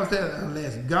 the Bible says,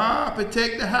 unless God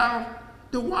protect the house,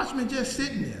 the watchman just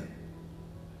sitting there.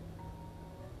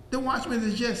 The watchman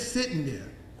is just sitting there.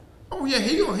 Oh yeah,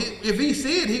 if he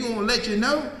see it, he gonna let you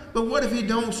know. But what if he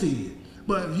don't see it?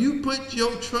 But if you put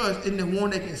your trust in the one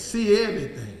that can see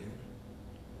everything,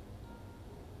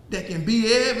 that can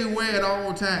be everywhere at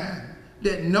all times,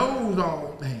 that knows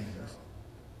all things,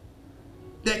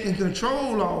 that can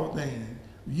control all things,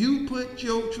 you put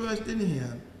your trust in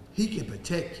him, he can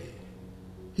protect you.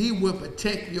 He will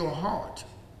protect your heart.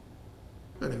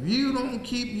 But if you don't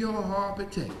keep your heart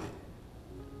protected,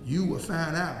 you will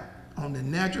find out on the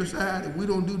natural side, if we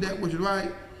don't do that which is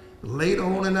right, later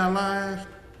on in our lives,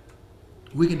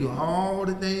 we can do all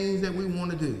the things that we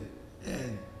want to do.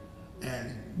 And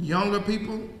as younger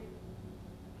people,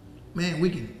 man, we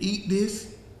can eat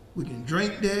this, we can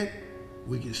drink that,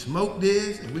 we can smoke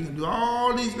this, and we can do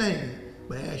all these things.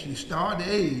 But as you start to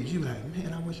age, you're like,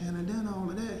 man, I wish I hadn't done all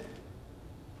of that.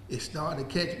 It started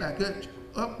to catch back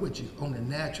up with you on the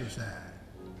natural side.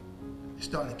 It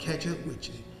started to catch up with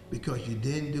you because you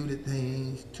didn't do the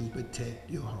things to protect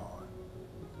your heart.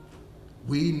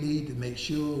 We need to make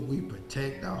sure we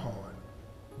protect our heart.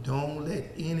 Don't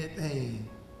let anything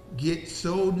get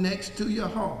so next to your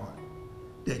heart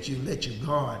that you let your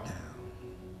guard down,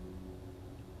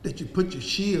 that you put your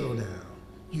shield down.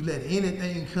 You let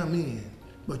anything come in,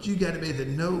 but you got to be able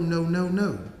to no, no, no,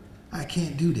 no. I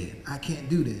can't do that. I can't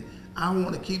do that. I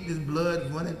want to keep this blood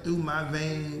running through my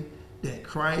veins that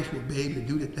Christ will be able to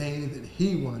do the things that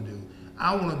he want to do.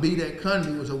 I want to be that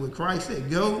conduit. So when Christ said,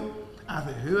 go, I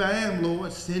said, here I am,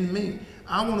 Lord, send me.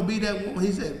 I want to be that one.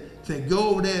 He said, go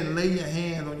over there and lay your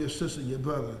hands on your sister, your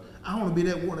brother. I want to be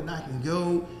that one that I can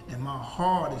go and my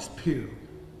heart is pure.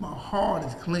 My heart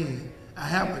is clean. I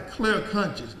have a clear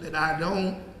conscience that I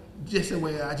don't just say,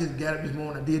 well, I just got up this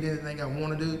morning, I did anything I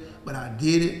want to do, but I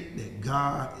did it, that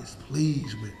God is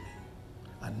pleased with me.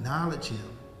 Acknowledge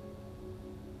him.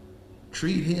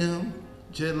 Treat him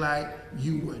just like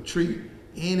you would treat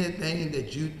anything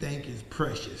that you think is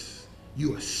precious.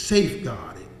 You are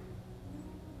safeguarded.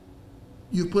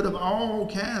 You put up all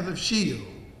kinds of shield.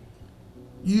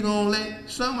 You don't let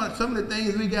some of the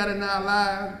things we got in our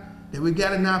lives, that we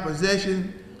got in our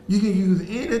possession, you can use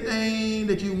anything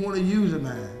that you want to use of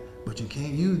mine, but you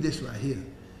can't use this right here.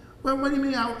 Well, what do you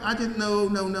mean? I just, no.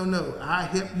 I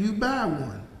help you buy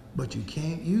one, but you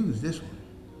can't use this one.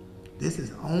 This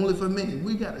is only for me.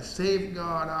 We got to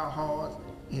safeguard our hearts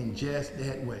in just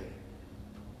that way.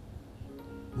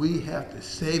 We have to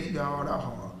safeguard our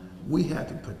heart. We have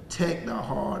to protect our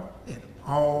heart at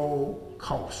all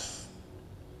costs.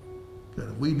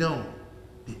 Because if we don't,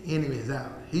 the enemy is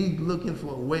out. He's looking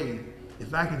for a way.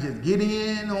 If I can just get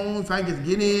in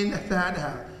that side of the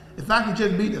house, if I can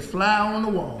just be the fly on the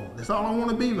wall, that's all I want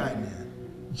to be right now.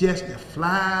 Just the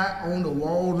fly on the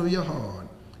walls of your heart.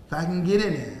 If I can get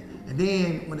in there. And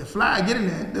then when the fly get in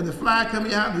there, does the fly come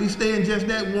out? Does he stay in just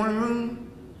that one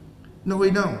room? No,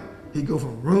 he don't. He go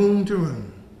from room to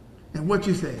room. And what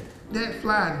you say? That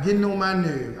fly is getting on my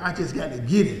nerve. I just got to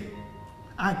get it.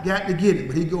 I got to get it.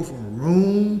 But he go from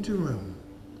room to room.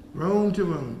 Room to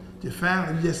room. To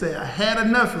finally just say, I had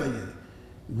enough of you.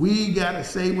 We got to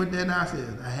say what that I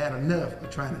said. I had enough of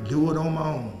trying to do it on my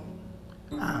own.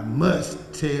 I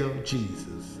must tell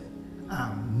Jesus.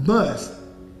 I must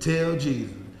tell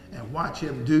Jesus. And watch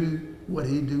him do what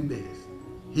he do best.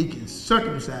 He can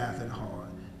circumcise that heart.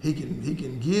 He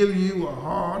can give you a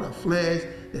heart of flesh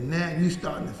that now you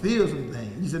starting to feel some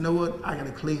things. You say, you know what? I got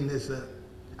to clean this up.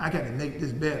 I got to make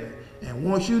this better. And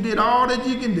once you did all that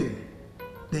you can do,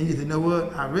 then you say, you know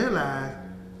what? I realize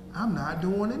I'm not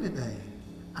doing anything.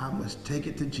 I must take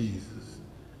it to Jesus.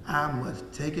 I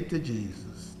must take it to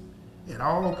Jesus. At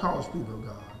all costs, people of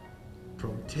God,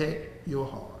 protect your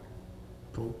heart.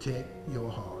 Protect your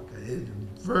heart. It is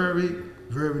very,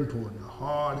 very important. The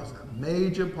heart is a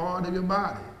major part of your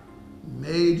body,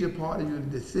 major part of your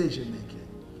decision making,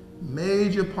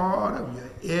 major part of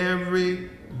your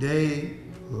everyday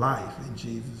life in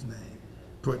Jesus' name.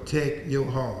 Protect your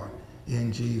heart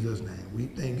in Jesus' name. We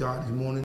thank God this morning.